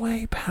fucking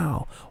way,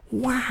 pal.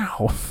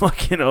 Wow.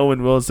 Fucking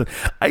Owen Wilson.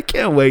 I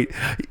can't wait.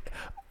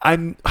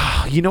 You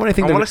know what I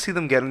think? I want to see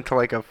them get into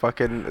like a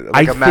fucking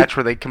match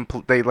where they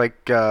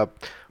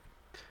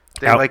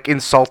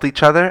insult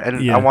each other,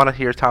 and I want to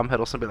hear Tom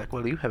Hiddleston be like,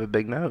 "Well, you have a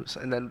big nose,"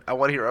 and then I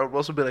want to hear Owen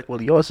Wilson be like,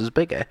 "Well, yours is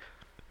bigger."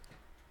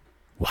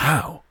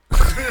 Wow.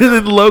 and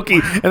then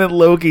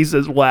Loki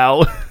says,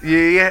 "Wow."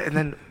 Yeah, and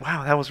then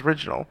wow, that was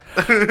original.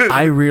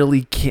 I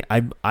really can't.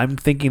 I'm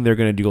thinking they're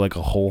gonna do like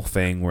a whole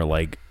thing where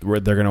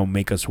they're gonna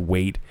make us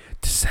wait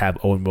to have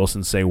Owen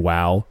Wilson say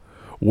 "wow."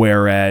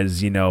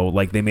 Whereas,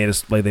 like they made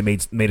us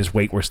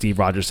wait where Steve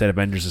Rogers said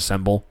Avengers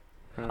Assemble.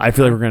 I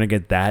feel like we're gonna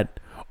get that.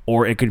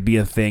 Or it could be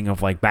a thing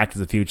of like Back to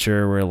the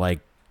Future where like,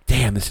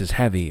 damn, this is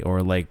heavy,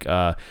 or like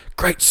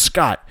Great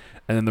Scott,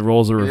 and then the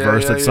roles are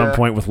reversed at some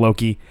point with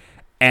Loki.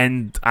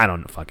 And I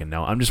don't fucking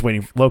know. I'm just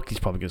waiting. Loki's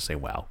probably gonna say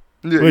wow.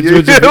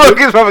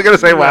 Loki's probably gonna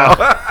say wow.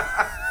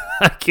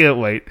 I can't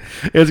wait.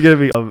 It's going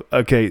to be...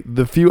 okay,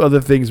 the few other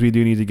things we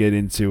do need to get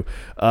into.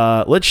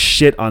 Let's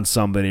shit on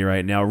somebody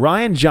right now.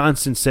 Rian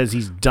Johnson says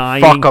he's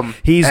dying. Fuck him.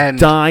 He's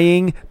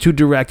dying to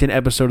direct an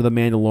episode of The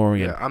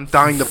Mandalorian. Yeah, I'm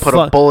dying to put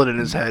a bullet in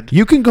his head.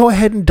 You can go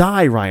ahead and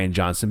die, Rian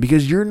Johnson,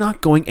 because you're not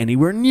going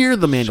anywhere near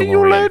The Mandalorian. See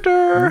you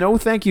later. No,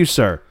 thank you,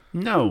 sir.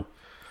 No.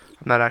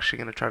 I'm not actually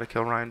going to try to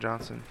kill Rian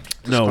Johnson.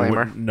 No,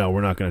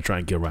 we're not going to try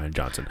and kill Rian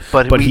Johnson.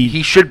 But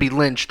he should be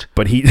lynched.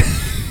 But he...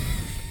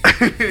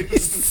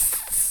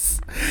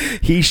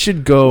 He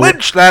should go...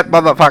 Lynch that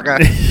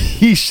motherfucker!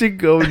 He should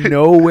go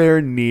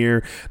nowhere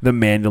near The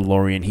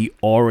Mandalorian. He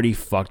already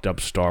fucked up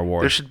Star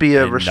Wars. There should be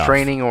a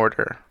restraining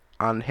order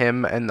on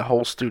him and the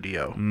whole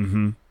studio.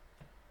 Mm-hmm.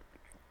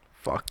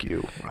 Fuck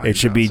you, Rian It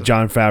should Johnson. Be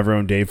Jon Favreau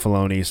and Dave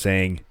Filoni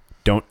saying,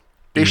 don't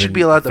They should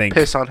be allowed to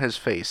piss on his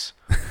face.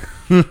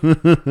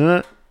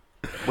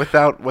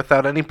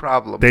 Without any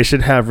problem. They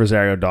should have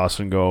Rosario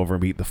Dawson go over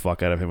and beat the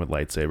fuck out of him with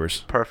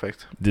lightsabers.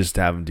 Perfect. Just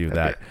have him do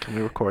that. Can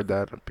we record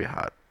that? It'd be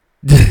hot.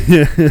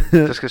 Just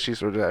because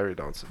she's Rosario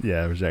Dawson.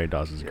 Yeah, Rosario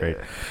Dawson's great.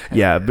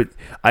 Yeah, but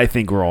I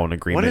think we're all in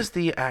agreement. What is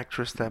the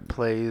actress that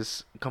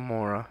plays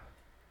Gamora?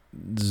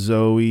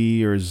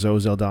 Zoe or Zoe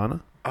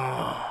Saldana?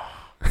 Oh.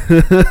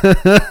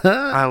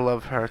 I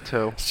love her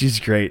too. She's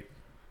great.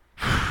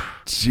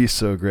 She's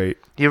so great.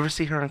 You ever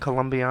see her in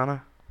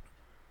Columbiana?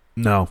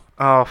 No.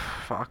 Oh,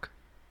 fuck.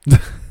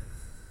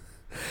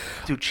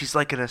 Dude, she's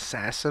like an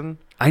assassin.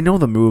 I know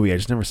the movie. I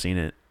just never seen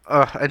it.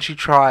 And she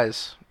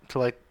tries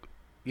to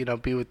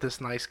be with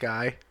this nice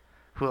guy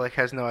who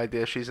has no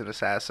idea she's an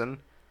assassin.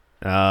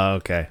 Oh,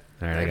 okay.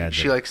 All right, I got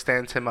you. She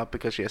stands him up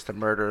because she has to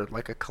murder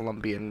a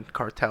Colombian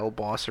cartel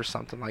boss or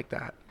something like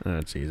that.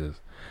 Oh, Jesus.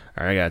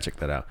 All right, I gotta check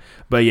that out.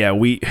 But yeah,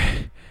 we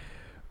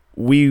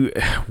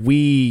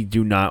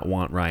do not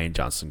want Rian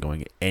Johnson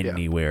going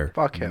anywhere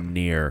Fuck him.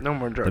 near no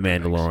more The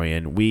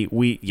Mandalorian.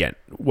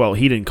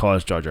 He didn't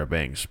cause Jar Jar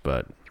Binks,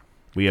 but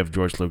we have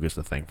George Lucas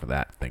to thank for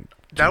that thing.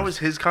 That was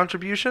his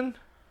contribution?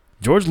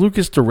 George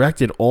Lucas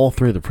directed all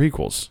three of the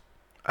prequels.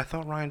 I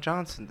thought Rian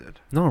Johnson did.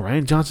 No,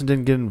 Rian Johnson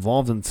didn't get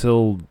involved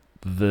until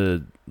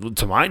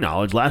to my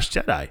knowledge, Last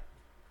Jedi.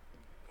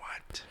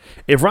 What?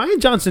 If Rian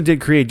Johnson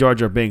did create Jar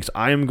Jar Binks,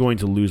 I am going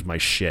to lose my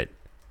shit.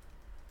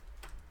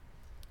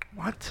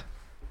 What?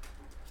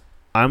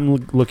 I'm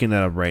looking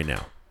that up right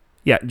now.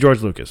 Yeah,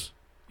 George Lucas.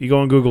 You go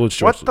on Google, it's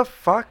George. What the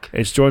fuck?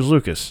 It's George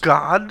Lucas.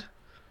 God?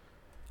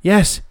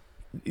 Yes.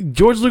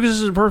 George Lucas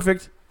isn't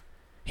perfect.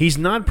 He's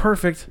not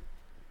perfect.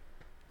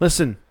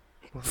 Listen.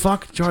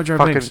 Fuck Jar Jar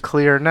Binks. Fucking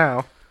clear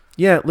now.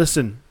 Yeah,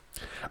 listen.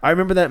 I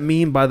remember that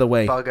meme, by the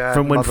way,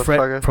 from when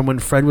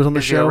Fred was on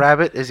the show. Is he a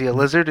rabbit? Is he a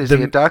lizard? Is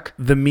he a duck?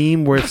 The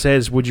meme where it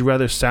says, "Would you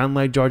rather sound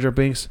like Jar Jar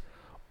Binks,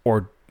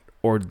 or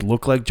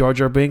look like Jar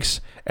Jar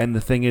Binks?" And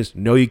the thing is,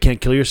 no, you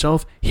can't kill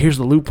yourself. Here's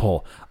the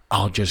loophole: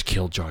 I'll just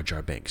kill Jar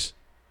Jar Binks.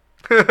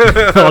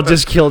 I'll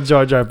just kill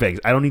Jar Jar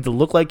Binks. I don't need to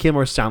look like him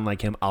or sound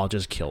like him. I'll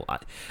just kill. And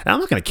I'm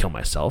not gonna kill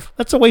myself.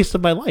 That's a waste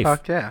of my life.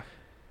 Fuck yeah.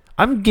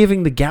 I'm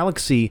giving the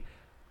galaxy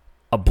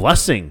a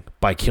blessing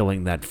by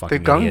killing that The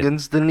fucking Gungans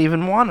idiot. didn't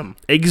even want him.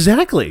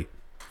 Exactly.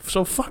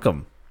 So fuck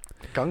them.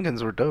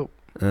 Gungans were dope.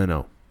 I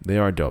know. They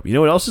are dope. You know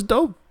what else is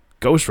dope?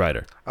 Ghost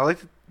Rider. I like.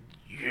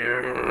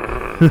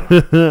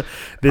 Yeah.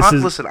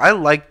 Listen, I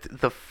liked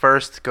the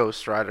first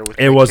Ghost Rider with.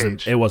 It Nick wasn't.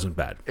 Cage. It wasn't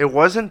bad. It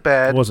wasn't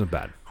bad. It wasn't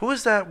bad. Who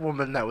was that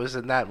woman that was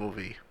in that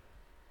movie?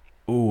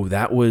 Ooh,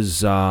 that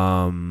was it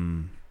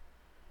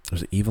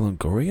Eva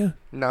Longoria?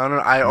 No.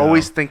 I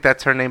always think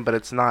that's her name, but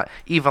it's not.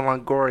 Eva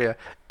Longoria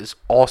is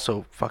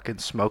also fucking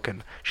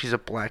smoking. She's a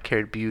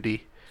black-haired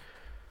beauty.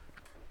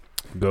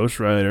 Ghost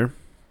Rider.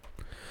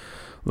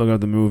 Look up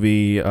the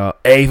movie.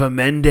 Eva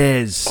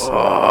Mendes.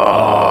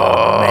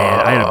 Oh man,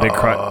 I had a big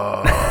crush.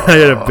 I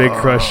had a big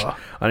crush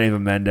on Eva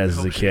Mendes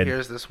as a kid. She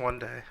hears this one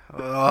day.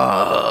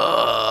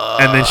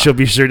 And then she'll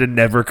be sure to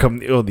never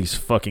come. Oh, these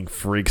fucking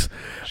freaks.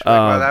 She's like,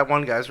 wow, that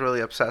one guy's really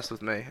obsessed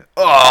with me.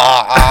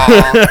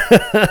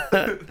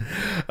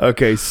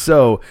 Okay,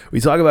 so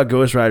we talk about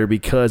Ghost Rider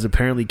because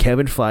apparently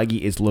Kevin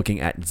Feige is looking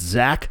at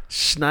Zack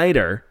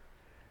Snyder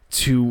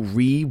to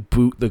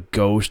reboot the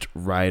Ghost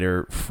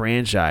Rider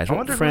franchise. I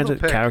wonder who they'll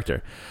pick.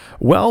 Character.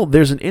 Well,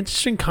 there's an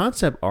interesting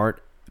concept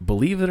art,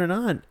 believe it or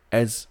not,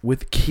 as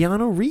with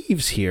Keanu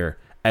Reeves here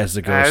as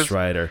the Ghost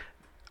Rider.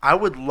 I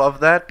would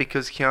love that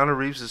because Keanu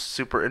Reeves is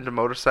super into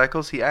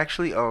motorcycles. He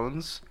actually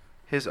owns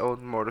his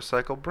own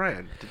motorcycle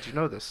brand. Did you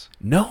know this?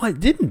 No, I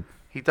didn't.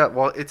 He does.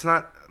 Well, it's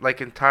not like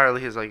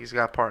entirely his. Like he's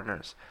got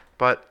partners,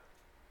 but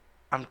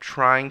I'm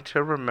trying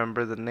to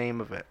remember the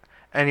name of it.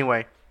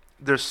 Anyway,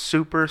 they're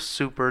super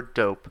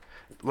dope.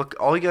 Look,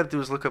 all you gotta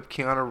do is look up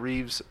Keanu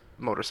Reeves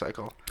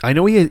motorcycle. I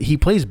know he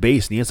plays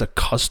bass and he has a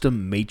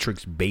custom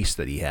Matrix bass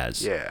that he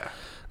has. Yeah,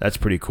 that's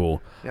pretty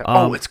cool.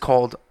 Yeah. It's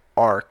called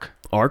Arc.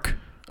 Arc.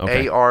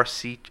 Okay.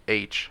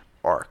 ARCH.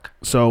 Arc.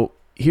 So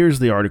here's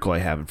the article I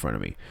have in front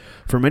of me.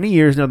 For many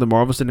years now, the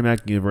Marvel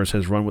Cinematic Universe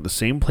has run with the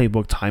same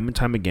playbook time and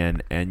time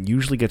again, and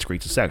usually gets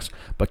great success.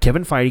 But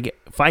Kevin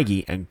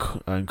Feige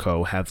and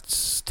co have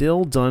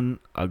still done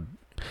a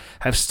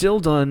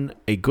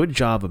good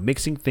job of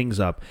mixing things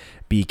up.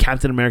 Be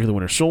Captain America: The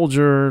Winter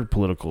Soldier,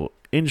 political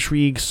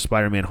intrigue,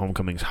 Spider-Man: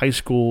 Homecoming's high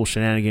school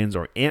shenanigans,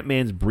 or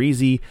Ant-Man's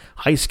breezy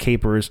heist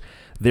capers.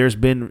 There's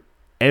been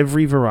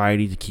every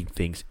variety to keep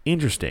things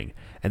interesting.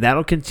 And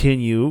that'll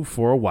continue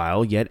for a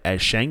while, yet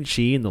as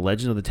Shang-Chi and the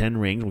Legend of the Ten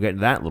Rings, we'll get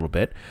into that in a little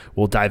bit,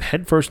 we'll dive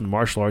headfirst into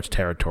martial arts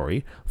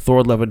territory.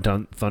 Thor: Love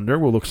and Thunder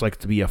will looks like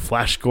to be a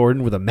Flash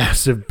Gordon with a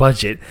massive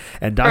budget.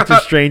 And Doctor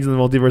Strange and the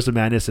Multiverse of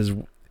Madness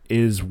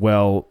is,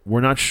 well, we're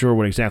not sure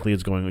what exactly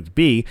it's going to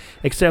be,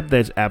 except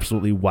that it's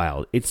absolutely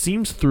wild. It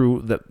seems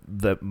through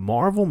that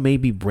Marvel may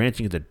be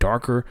branching into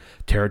darker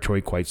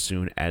territory quite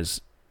soon,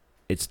 as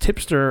its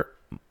tipster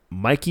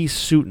Mikey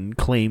Sutton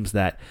claims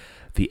that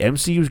the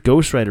MCU's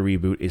Ghost Rider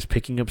reboot is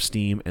picking up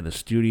steam, and the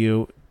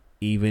studio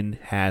even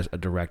has a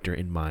director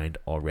in mind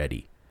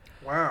already.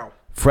 Wow.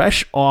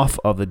 Fresh off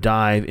of the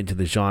dive into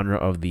the genre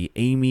of the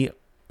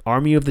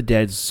Army of the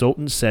Dead,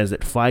 Sutton says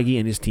that Feige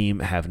and his team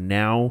have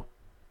now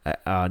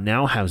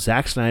have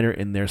Zack Snyder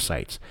in their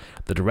sights.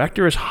 The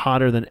director is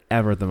hotter than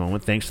ever at the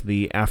moment, thanks to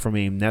the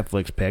aforementioned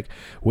Netflix pick,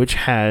 which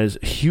has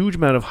a huge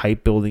amount of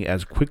hype building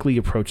as quickly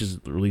approaches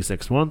release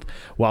next month.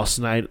 While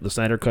the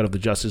Snyder cut of the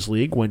Justice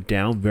League went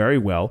down very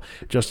well,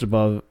 just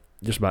about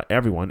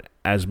everyone.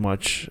 As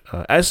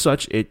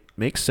such, it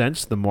makes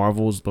sense the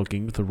Marvel is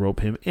looking to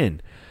rope him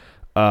in.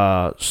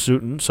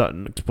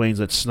 Sutton explains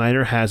that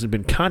Snyder hasn't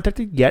been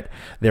contacted yet.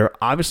 There are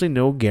obviously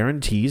no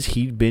guarantees.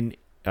 He's been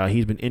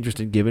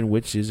interested, given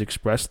which is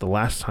expressed the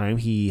last time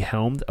he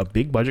helmed a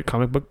big budget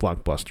comic book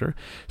blockbuster.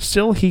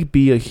 Still, he'd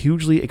be a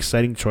hugely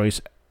exciting choice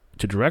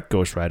to direct the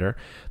Ghost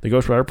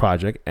Rider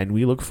project, and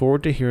we look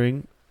forward to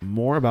hearing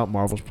more about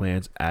Marvel's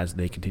plans as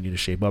they continue to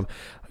shape up,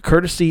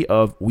 courtesy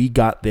of We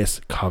Got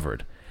This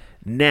Covered.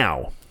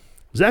 Now,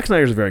 Zack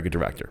Snyder is a very good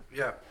director.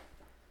 Yeah.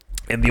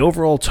 And the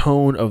overall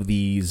tone of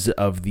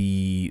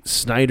the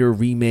Snyder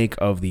remake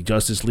of the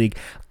Justice League,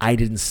 I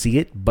didn't see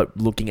it, but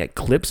looking at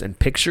clips and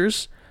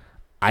pictures,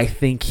 I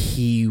think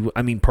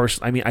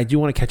personally, I do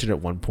want to catch it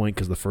at one point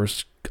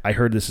because I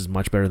heard this is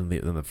much better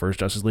than the first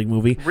Justice League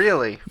movie.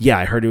 Really? Yeah,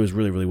 I heard it was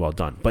really, really well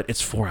done. But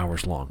it's 4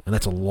 hours long, and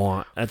that's a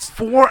long. That's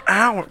 4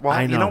 hours. Well,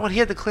 I know. You know what? He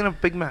had to clean up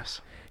a big mess.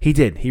 He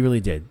did. He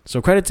really did.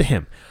 So credit to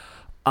him.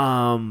 But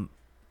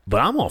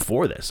I'm all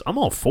for this. I'm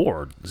all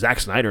for Zack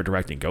Snyder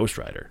directing Ghost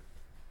Rider.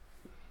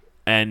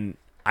 And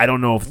I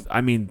don't know if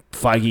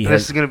Feige.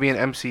 This is going to be an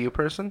MCU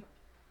person.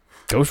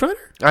 Ghost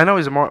Rider? I know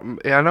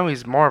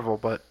he's Marvel,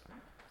 but.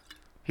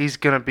 He's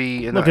gonna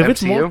be in the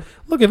MCU.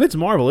 If it's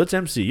Marvel, it's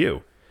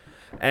MCU,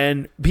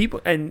 and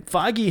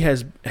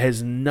Feige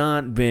has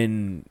not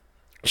been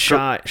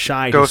shy.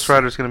 Ghost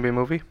Rider's gonna be a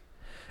movie.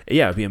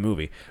 Yeah, it'd be a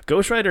movie.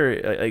 Ghost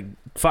Rider,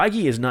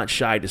 Feige is not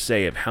shy to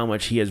say of how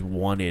much he has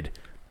wanted.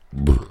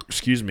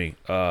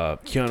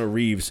 Keanu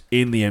Reeves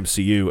in the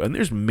MCU, and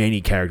there's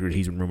many characters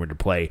he's been rumored to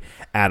play: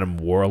 Adam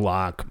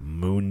Warlock,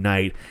 Moon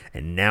Knight,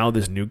 and now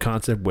this new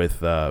concept with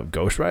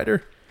Ghost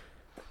Rider.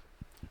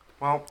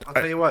 Well, I'll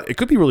tell you what. It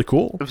could be really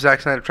cool. If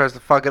Zack Snyder tries to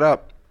fuck it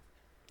up,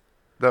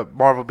 the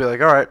Marvel be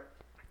like, all right,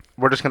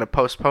 we're just gonna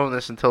postpone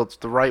this until it's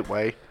the right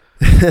way.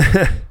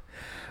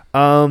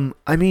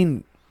 I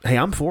mean, hey,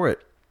 I'm for it.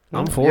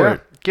 I'm for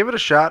it. Give it a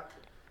shot.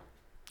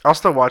 I'll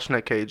still watch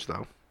Nick Cage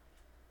though.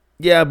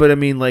 Yeah, but I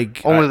mean,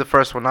 like only the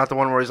first one, not the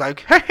one where he's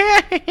like.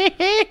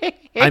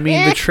 I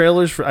mean, the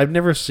trailers for I've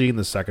never seen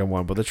the second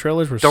one, but the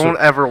trailers were. Don't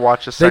ever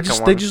watch the second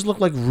one. They just look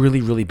like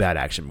really, really bad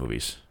action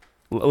movies.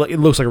 It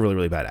looks like a really,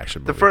 really bad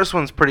action movie. The first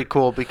one's pretty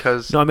cool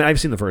because. No, I mean I've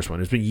seen the first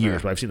one. It's been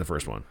years, but I've seen the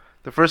first one.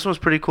 The first one was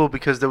pretty cool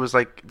because there was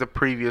like the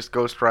previous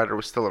Ghost Rider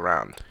was still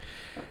around.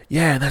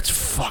 Yeah,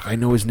 I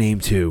know his name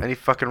too. And he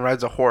fucking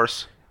rides a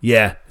horse.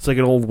 Yeah, it's like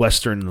an old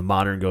western. The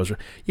modern Ghost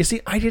Rider. You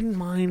see, I didn't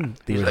mind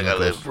the. He's like, I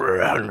lived for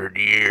 100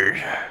 years.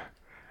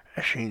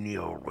 I seen the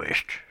old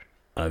west.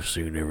 I've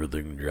seen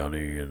everything,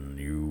 Johnny, and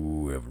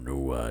you have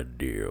no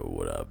idea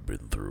what I've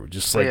been through.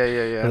 Just like, like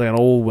an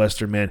old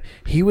western man.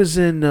 He was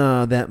in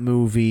that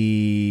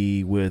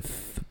movie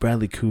with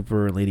Bradley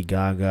Cooper and Lady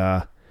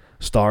Gaga,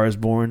 Star is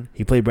Born.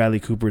 He played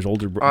Bradley Cooper's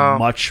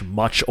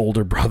much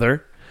older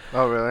brother.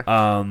 Oh,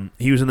 really?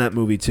 He was in that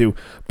movie too.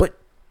 But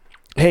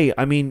hey,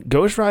 I mean,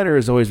 Ghost Rider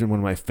has always been one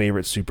of my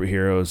favorite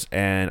superheroes,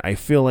 and I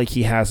feel like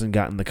he hasn't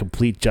gotten the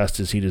complete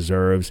justice he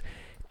deserves.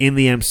 In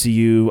the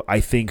MCU, I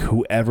think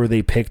whoever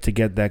they pick to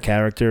get that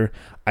character,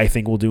 I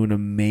think will do an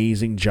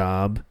amazing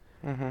job.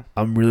 Mm-hmm.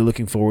 I'm really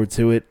looking forward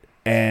to it.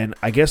 And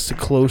I guess to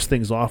close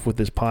things off with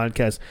this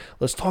podcast,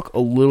 let's talk a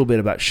little bit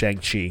about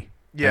Shang-Chi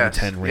and the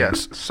Ten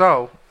Rings. Yes.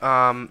 So,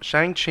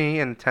 Shang-Chi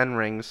and Ten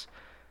Rings,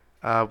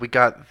 we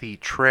got the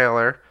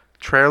trailer.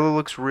 Trailer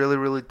looks really,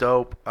 really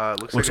dope.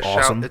 Looks like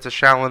awesome. It's a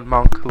Shaolin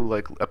monk who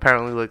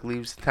apparently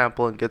leaves the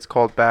temple and gets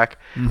called back.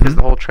 Because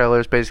the whole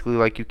trailer is basically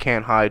like you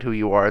can't hide who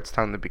you are. It's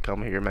time to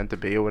become who you're meant to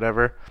be or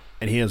whatever.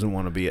 And he doesn't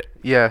want to be it.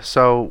 Yeah.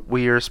 So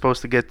we are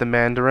supposed to get the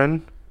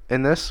Mandarin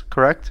in this,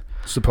 correct?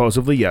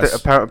 Supposedly,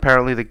 yes.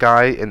 Apparently, the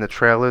guy in the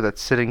trailer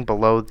that's sitting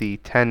below the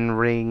Ten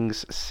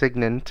Rings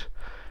signet.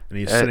 And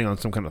he's sitting on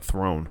some kind of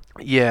throne.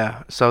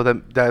 Yeah. So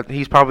that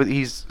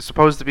he's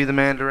supposed to be the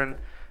Mandarin.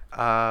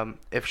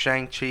 If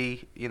Shang-Chi,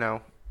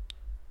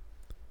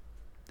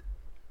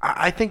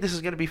 I think this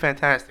is going to be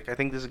fantastic. I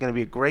think this is going to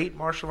be a great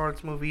martial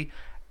arts movie.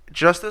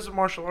 Just as a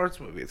martial arts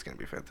movie, it's going to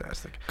be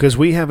fantastic. Because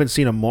we haven't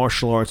seen a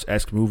martial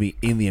arts-esque movie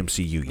in the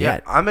MCU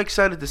yet. I'm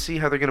excited to see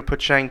how they're going to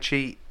put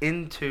Shang-Chi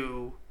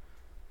into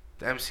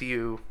the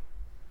MCU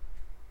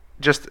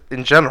just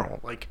in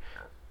general. Like,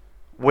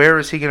 where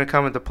is he going to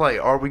come into play?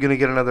 Are we going to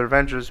get another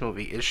Avengers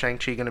movie? Is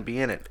Shang-Chi going to be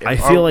in it? I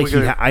feel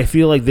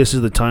like this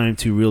is the time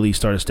to really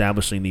start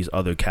establishing these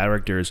other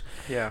characters.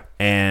 Yeah.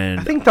 And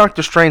I think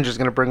Doctor Strange is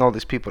going to bring all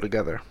these people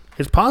together.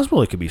 It's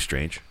possible it could be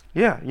Strange.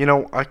 Yeah,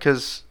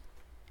 because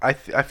I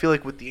feel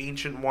like with the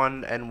Ancient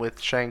One and with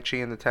Shang-Chi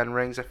and the Ten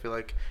Rings, I feel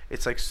like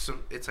it's like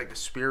a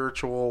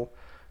spiritual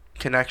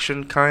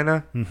connection kind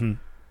of. Mm-hmm.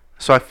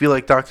 So I feel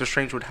like Doctor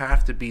Strange would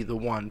have to be the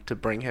one to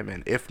bring him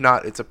in. If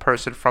not, it's a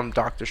person from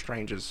Doctor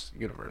Strange's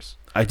universe.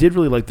 I did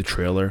really like the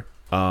trailer.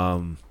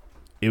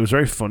 It was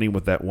very funny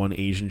with that one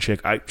Asian chick.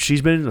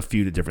 She's been in a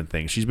few different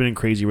things. She's been in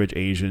Crazy Rich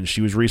Asians.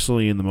 She was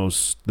recently in the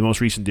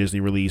most recent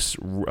Disney release,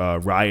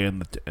 Raya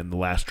and the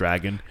Last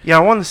Dragon. Yeah, I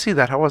wanted to see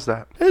that. How was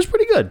that? It was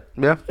pretty good.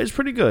 Yeah, it's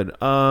pretty good.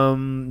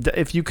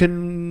 If you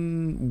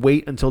can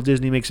wait until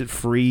Disney makes it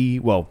free,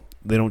 well,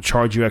 they don't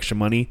charge you extra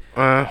money,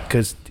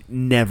 because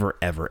never,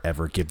 ever,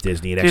 ever give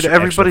Disney an extra. Dude,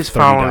 everybody's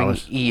extra $30. following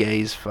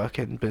EA's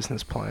fucking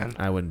business plan.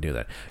 I wouldn't do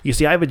that. You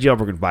see, I have a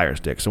jailbroken Fire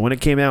Stick, so when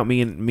it came out, me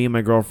and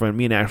my girlfriend,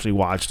 me and Ashley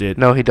watched it.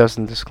 No, he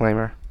doesn't.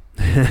 Disclaimer.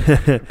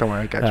 Don't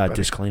worry, I got you, buddy.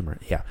 Disclaimer.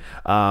 Yeah.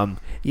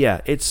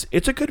 It's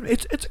a good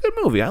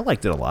movie. I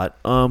liked it a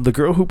lot. The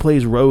girl who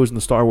plays Rose in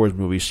the Star Wars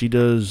movies, she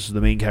does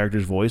the main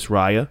character's voice,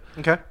 Raya.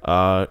 Okay.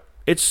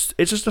 It's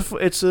just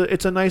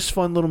it's a nice,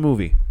 fun little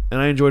movie, and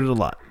I enjoyed it a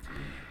lot.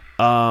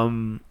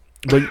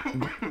 But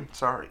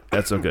sorry,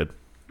 that's so good.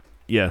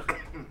 Yeah.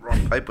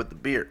 Wrong pipe with the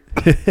beer.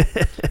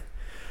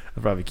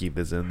 I'll probably keep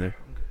this in there.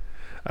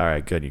 All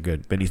right, good. You're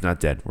good. Benny's not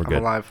dead. We're good.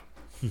 I'm alive.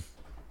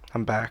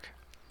 I'm back.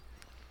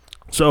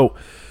 So,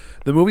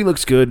 the movie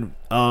looks good.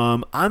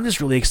 I'm just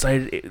really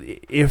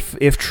excited.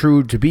 If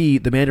true to be,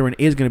 the Mandarin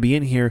is going to be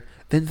in here,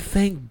 then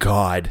thank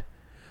God,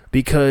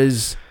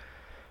 because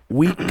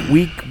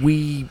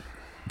we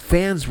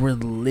fans were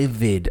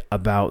livid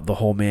about the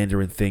whole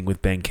Mandarin thing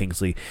with Ben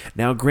Kingsley.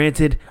 Now,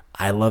 granted,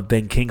 I love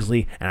Ben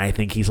Kingsley, and I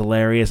think he's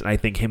hilarious, and I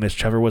think him as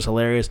Trevor was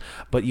hilarious,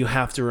 but you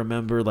have to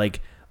remember,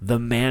 like, the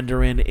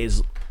Mandarin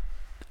is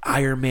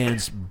Iron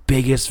Man's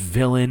biggest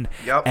villain,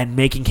 and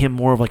making him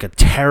more of like a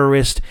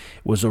terrorist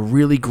was a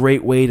really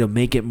great way to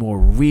make it more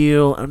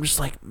real. I'm just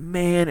like,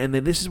 man, and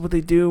then this is what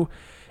they do.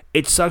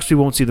 It sucks we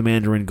won't see the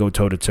Mandarin go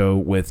toe-to-toe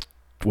with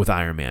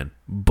Iron Man,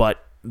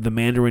 but the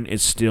Mandarin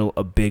is still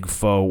a big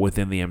foe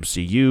within the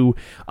MCU.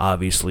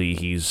 Obviously,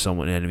 he's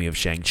somewhat an enemy of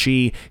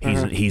Shang-Chi.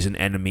 He's an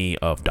enemy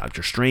of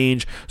Doctor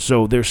Strange.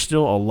 So there's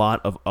still a lot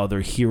of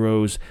other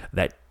heroes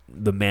that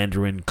the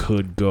Mandarin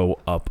could go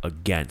up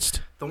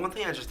against. The one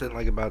thing I just didn't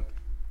like about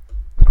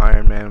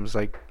Iron Man was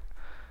like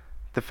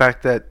the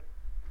fact that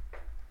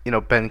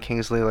Ben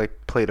Kingsley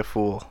played a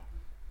fool.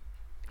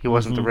 He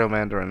wasn't the real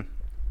Mandarin.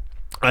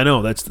 I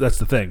know, that's the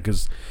thing,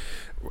 because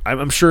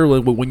I'm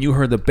sure when you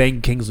heard that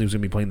Ben Kingsley was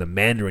going to be playing the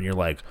Mandarin, you're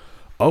like,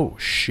 oh,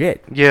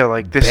 shit. Yeah,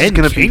 like, this is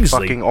going to be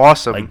fucking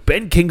awesome. Like,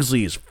 Ben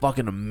Kingsley is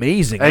fucking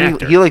amazing and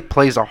actor. He like,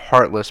 plays a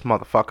heartless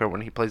motherfucker when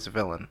he plays a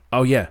villain.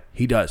 Oh, yeah,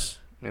 he does.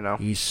 You know?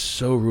 He's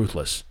so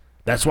ruthless.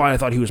 That's why I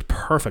thought he was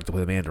perfect to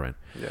play the Mandarin.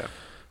 Yeah.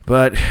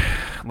 But,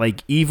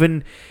 like,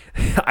 even,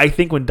 I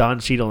think when Don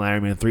Cheadle in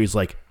Iron Man 3 is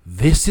like,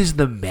 this is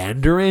the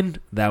Mandarin,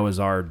 that was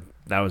our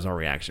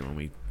reaction when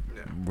we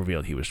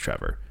revealed he was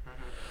Trevor.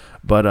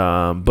 But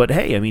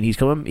hey, I mean, he's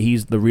coming.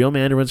 He's the real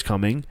Mandarin's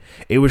coming.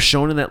 It was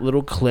shown in that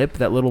little clip,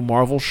 that little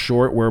Marvel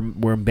short where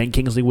Ben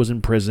Kingsley was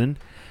in prison,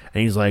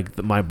 and he's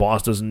like, my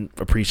boss doesn't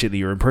appreciate that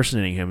you're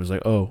impersonating him. He's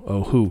like,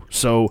 oh, who?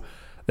 So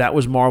that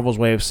was Marvel's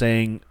way of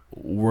saying,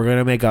 we're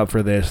gonna make up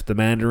for this. The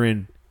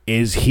Mandarin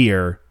is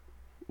here.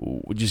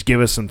 Just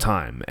give us some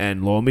time.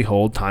 And lo and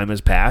behold, time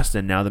has passed,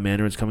 and now the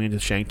Mandarin's coming into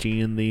Shang-Chi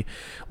and the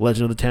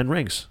Legend of the Ten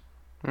Rings.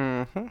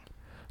 Mm-hmm.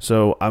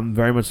 So I'm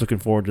very much looking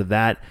forward to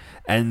that.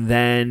 And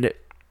then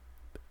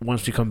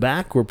once we come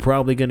back, we're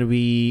probably going to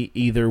be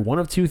either one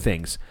of two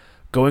things: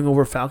 going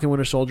over Falcon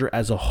Winter Soldier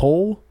as a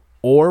whole,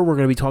 or we're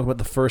going to be talking about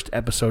the first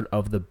episode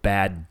of The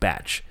Bad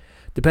Batch.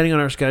 Depending on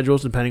our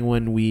schedules, depending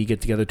when we get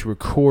together to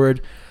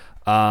record.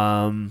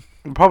 We'll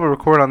probably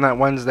record on that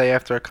Wednesday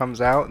after it comes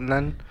out, and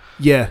then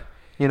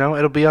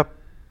it'll be up.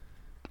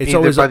 It's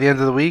always by the end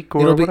of the week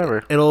or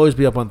whatever. It'll always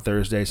be up on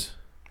Thursdays.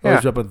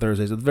 Always be up on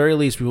Thursdays. At the very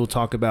least, we will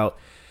talk about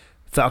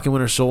Falcon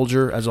Winter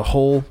Soldier as a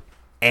whole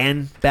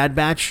and Bad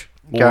Batch.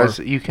 Guys,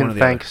 you can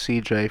thank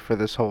CJ for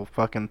this whole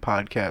fucking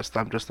podcast.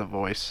 I'm just a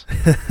voice.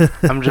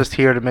 I'm just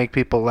here to make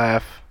people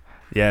laugh.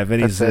 Yeah,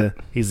 Vinny's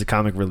he's the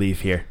comic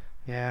relief here.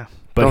 Yeah.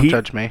 Don't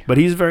judge me. But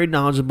he's very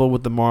knowledgeable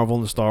with the Marvel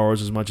and the Star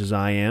Wars as much as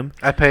I am.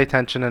 I pay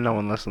attention and no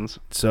one listens.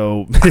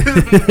 So,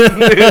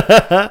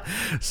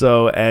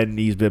 and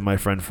he's been my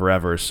friend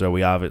forever. So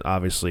we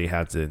obviously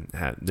have to.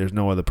 There's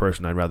no other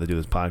person I'd rather do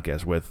this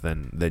podcast with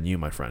than you,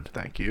 my friend.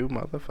 Thank you,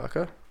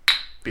 motherfucker.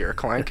 Beer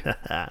clank.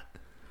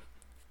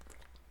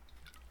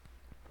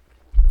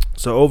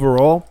 So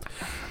overall,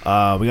 we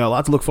got a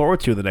lot to look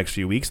forward to the next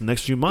few weeks, the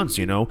next few months.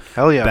 Hell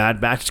yeah.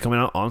 Bad Batch is coming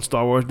out on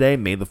Star Wars Day,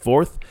 May the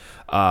 4th.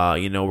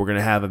 We're going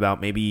to have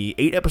about maybe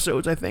 8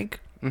 episodes, I think.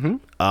 Mm-hmm.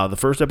 The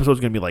first episode is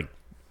going to be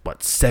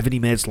 70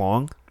 minutes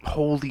long?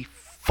 Holy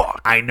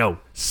fuck. I know.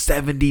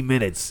 70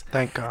 minutes.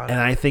 Thank God. And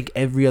I think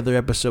every other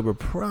episode will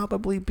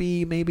probably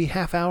be maybe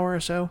half hour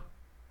or so.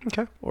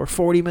 Okay. Or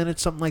 40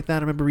 minutes, something like that, I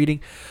remember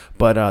reading.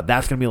 But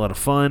that's going to be a lot of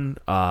fun.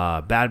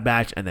 Bad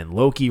Batch and then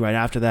Loki right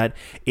after that.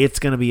 It's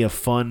going to be a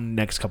fun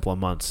next couple of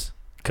months.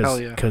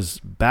 Hell yeah. Because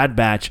Bad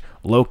Batch,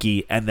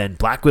 Loki, and then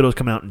Black Widow's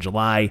coming out in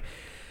July.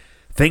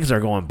 Things are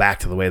going back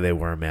to the way they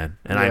were, man.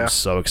 And I'm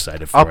so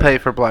excited for it. I'll pay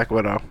for Black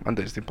Widow on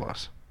Disney+.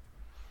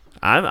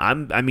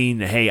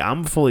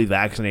 I'm fully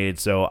vaccinated,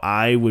 so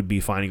I would be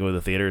fine to go to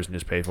the theaters and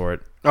just pay for it.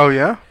 Oh,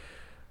 yeah?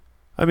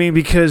 I mean,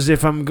 because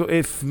if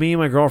me and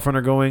my girlfriend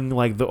are going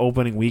the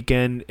opening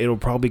weekend, it'll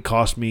probably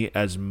cost me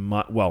as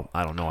much. Well,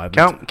 I don't know.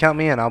 Count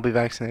me in. I'll be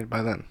vaccinated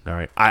by then. All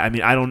right. I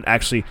don't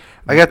actually.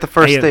 I got the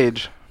first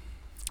stage.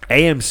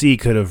 AMC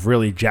could have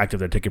really jacked up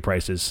their ticket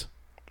prices.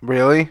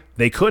 Really?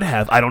 They could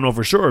have. I don't know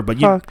for sure, but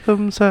fuck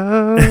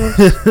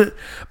themselves.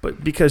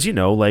 But because a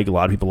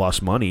lot of people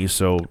lost money,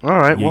 so all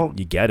right,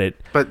 you get it.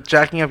 But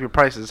jacking up your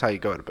prices is how you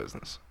go into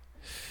business.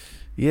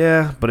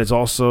 Yeah, but it's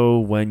also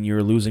when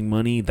you're losing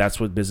money, that's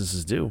what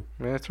businesses do.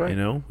 Yeah, that's right.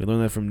 We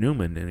learned that from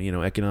Newman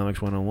and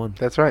Economics 101.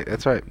 That's right.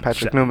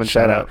 Patrick Newman,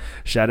 shout out.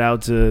 Shout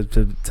out to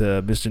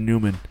Mr.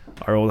 Newman,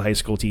 our old high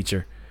school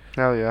teacher.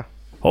 Hell yeah.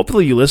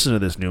 Hopefully you listen to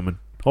this, Newman.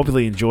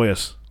 Hopefully you enjoy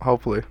us.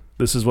 Hopefully.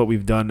 This is what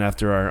we've done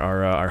after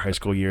our high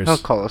school years. He'll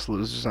call us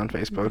losers on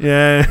Facebook.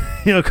 Yeah,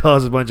 he'll call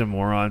us a bunch of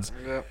morons.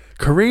 Yep.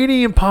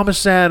 Carini and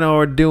Palmisano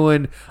are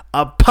doing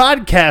a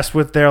podcast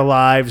with their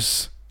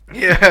lives.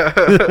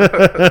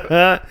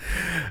 Yeah.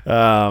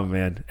 Oh,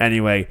 man.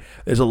 Anyway,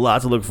 there's a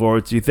lot to look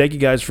forward to. Thank you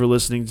guys for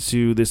listening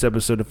to this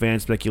episode of Fan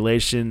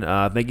Speculation.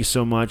 Thank you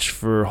so much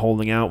for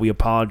holding out. We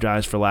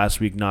apologize for last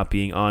week not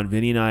being on.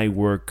 Vinny and I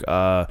work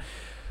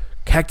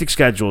hectic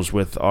schedules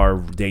with our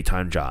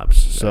daytime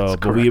jobs.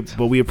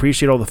 But we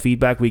appreciate all the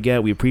feedback we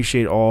get. We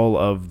appreciate all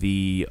of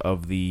the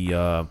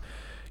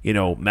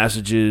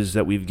messages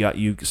that we've got.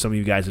 Some of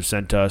you guys have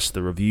sent us,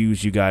 the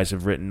reviews you guys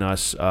have written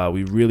us.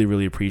 We really,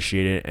 really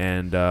appreciate it,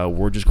 and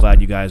we're just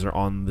glad you guys are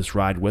on this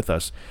ride with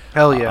us.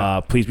 Hell yeah!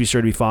 Please be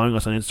sure to be following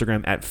us on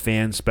Instagram at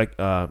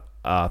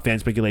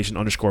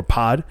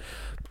fanspeculation_pod.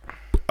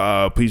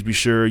 Please be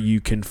sure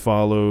you can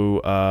follow.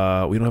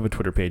 We don't have a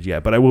Twitter page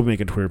yet, but I will make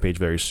a Twitter page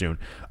very soon.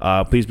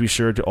 Please be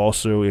sure to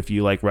also, if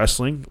you like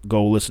wrestling,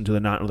 go listen to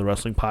the Not Another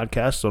Wrestling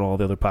podcast on all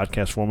the other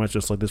podcast formats,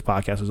 just like this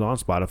podcast is on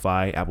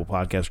Spotify, Apple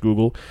Podcasts,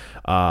 Google,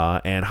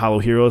 and Hollow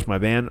Heroes, my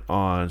band,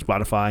 on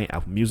Spotify,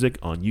 Apple Music,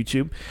 on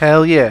YouTube.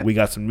 Hell yeah! We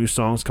got some new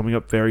songs coming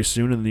up very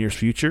soon in the near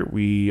future.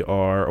 We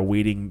are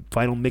awaiting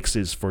final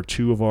mixes for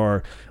 2 of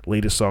our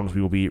latest songs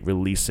we will be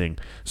releasing.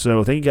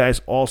 So thank you guys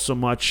all so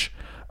much.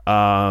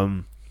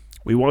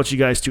 We want you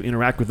guys to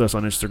interact with us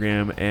on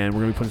Instagram, and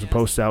we're going to be putting some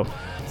posts out.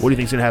 What do you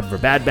think is going to happen for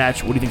Bad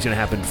Batch? What do you think is going to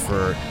happen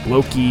for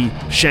Loki,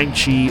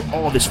 Shang-Chi,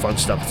 all this fun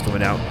stuff that's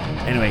coming out?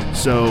 Anyway,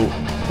 so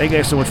thank you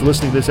guys so much for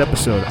listening to this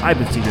episode. I've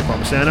been CJ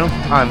Parmisano.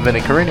 I'm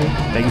Vinny Carini.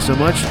 Thank you so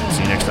much.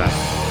 See you next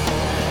time.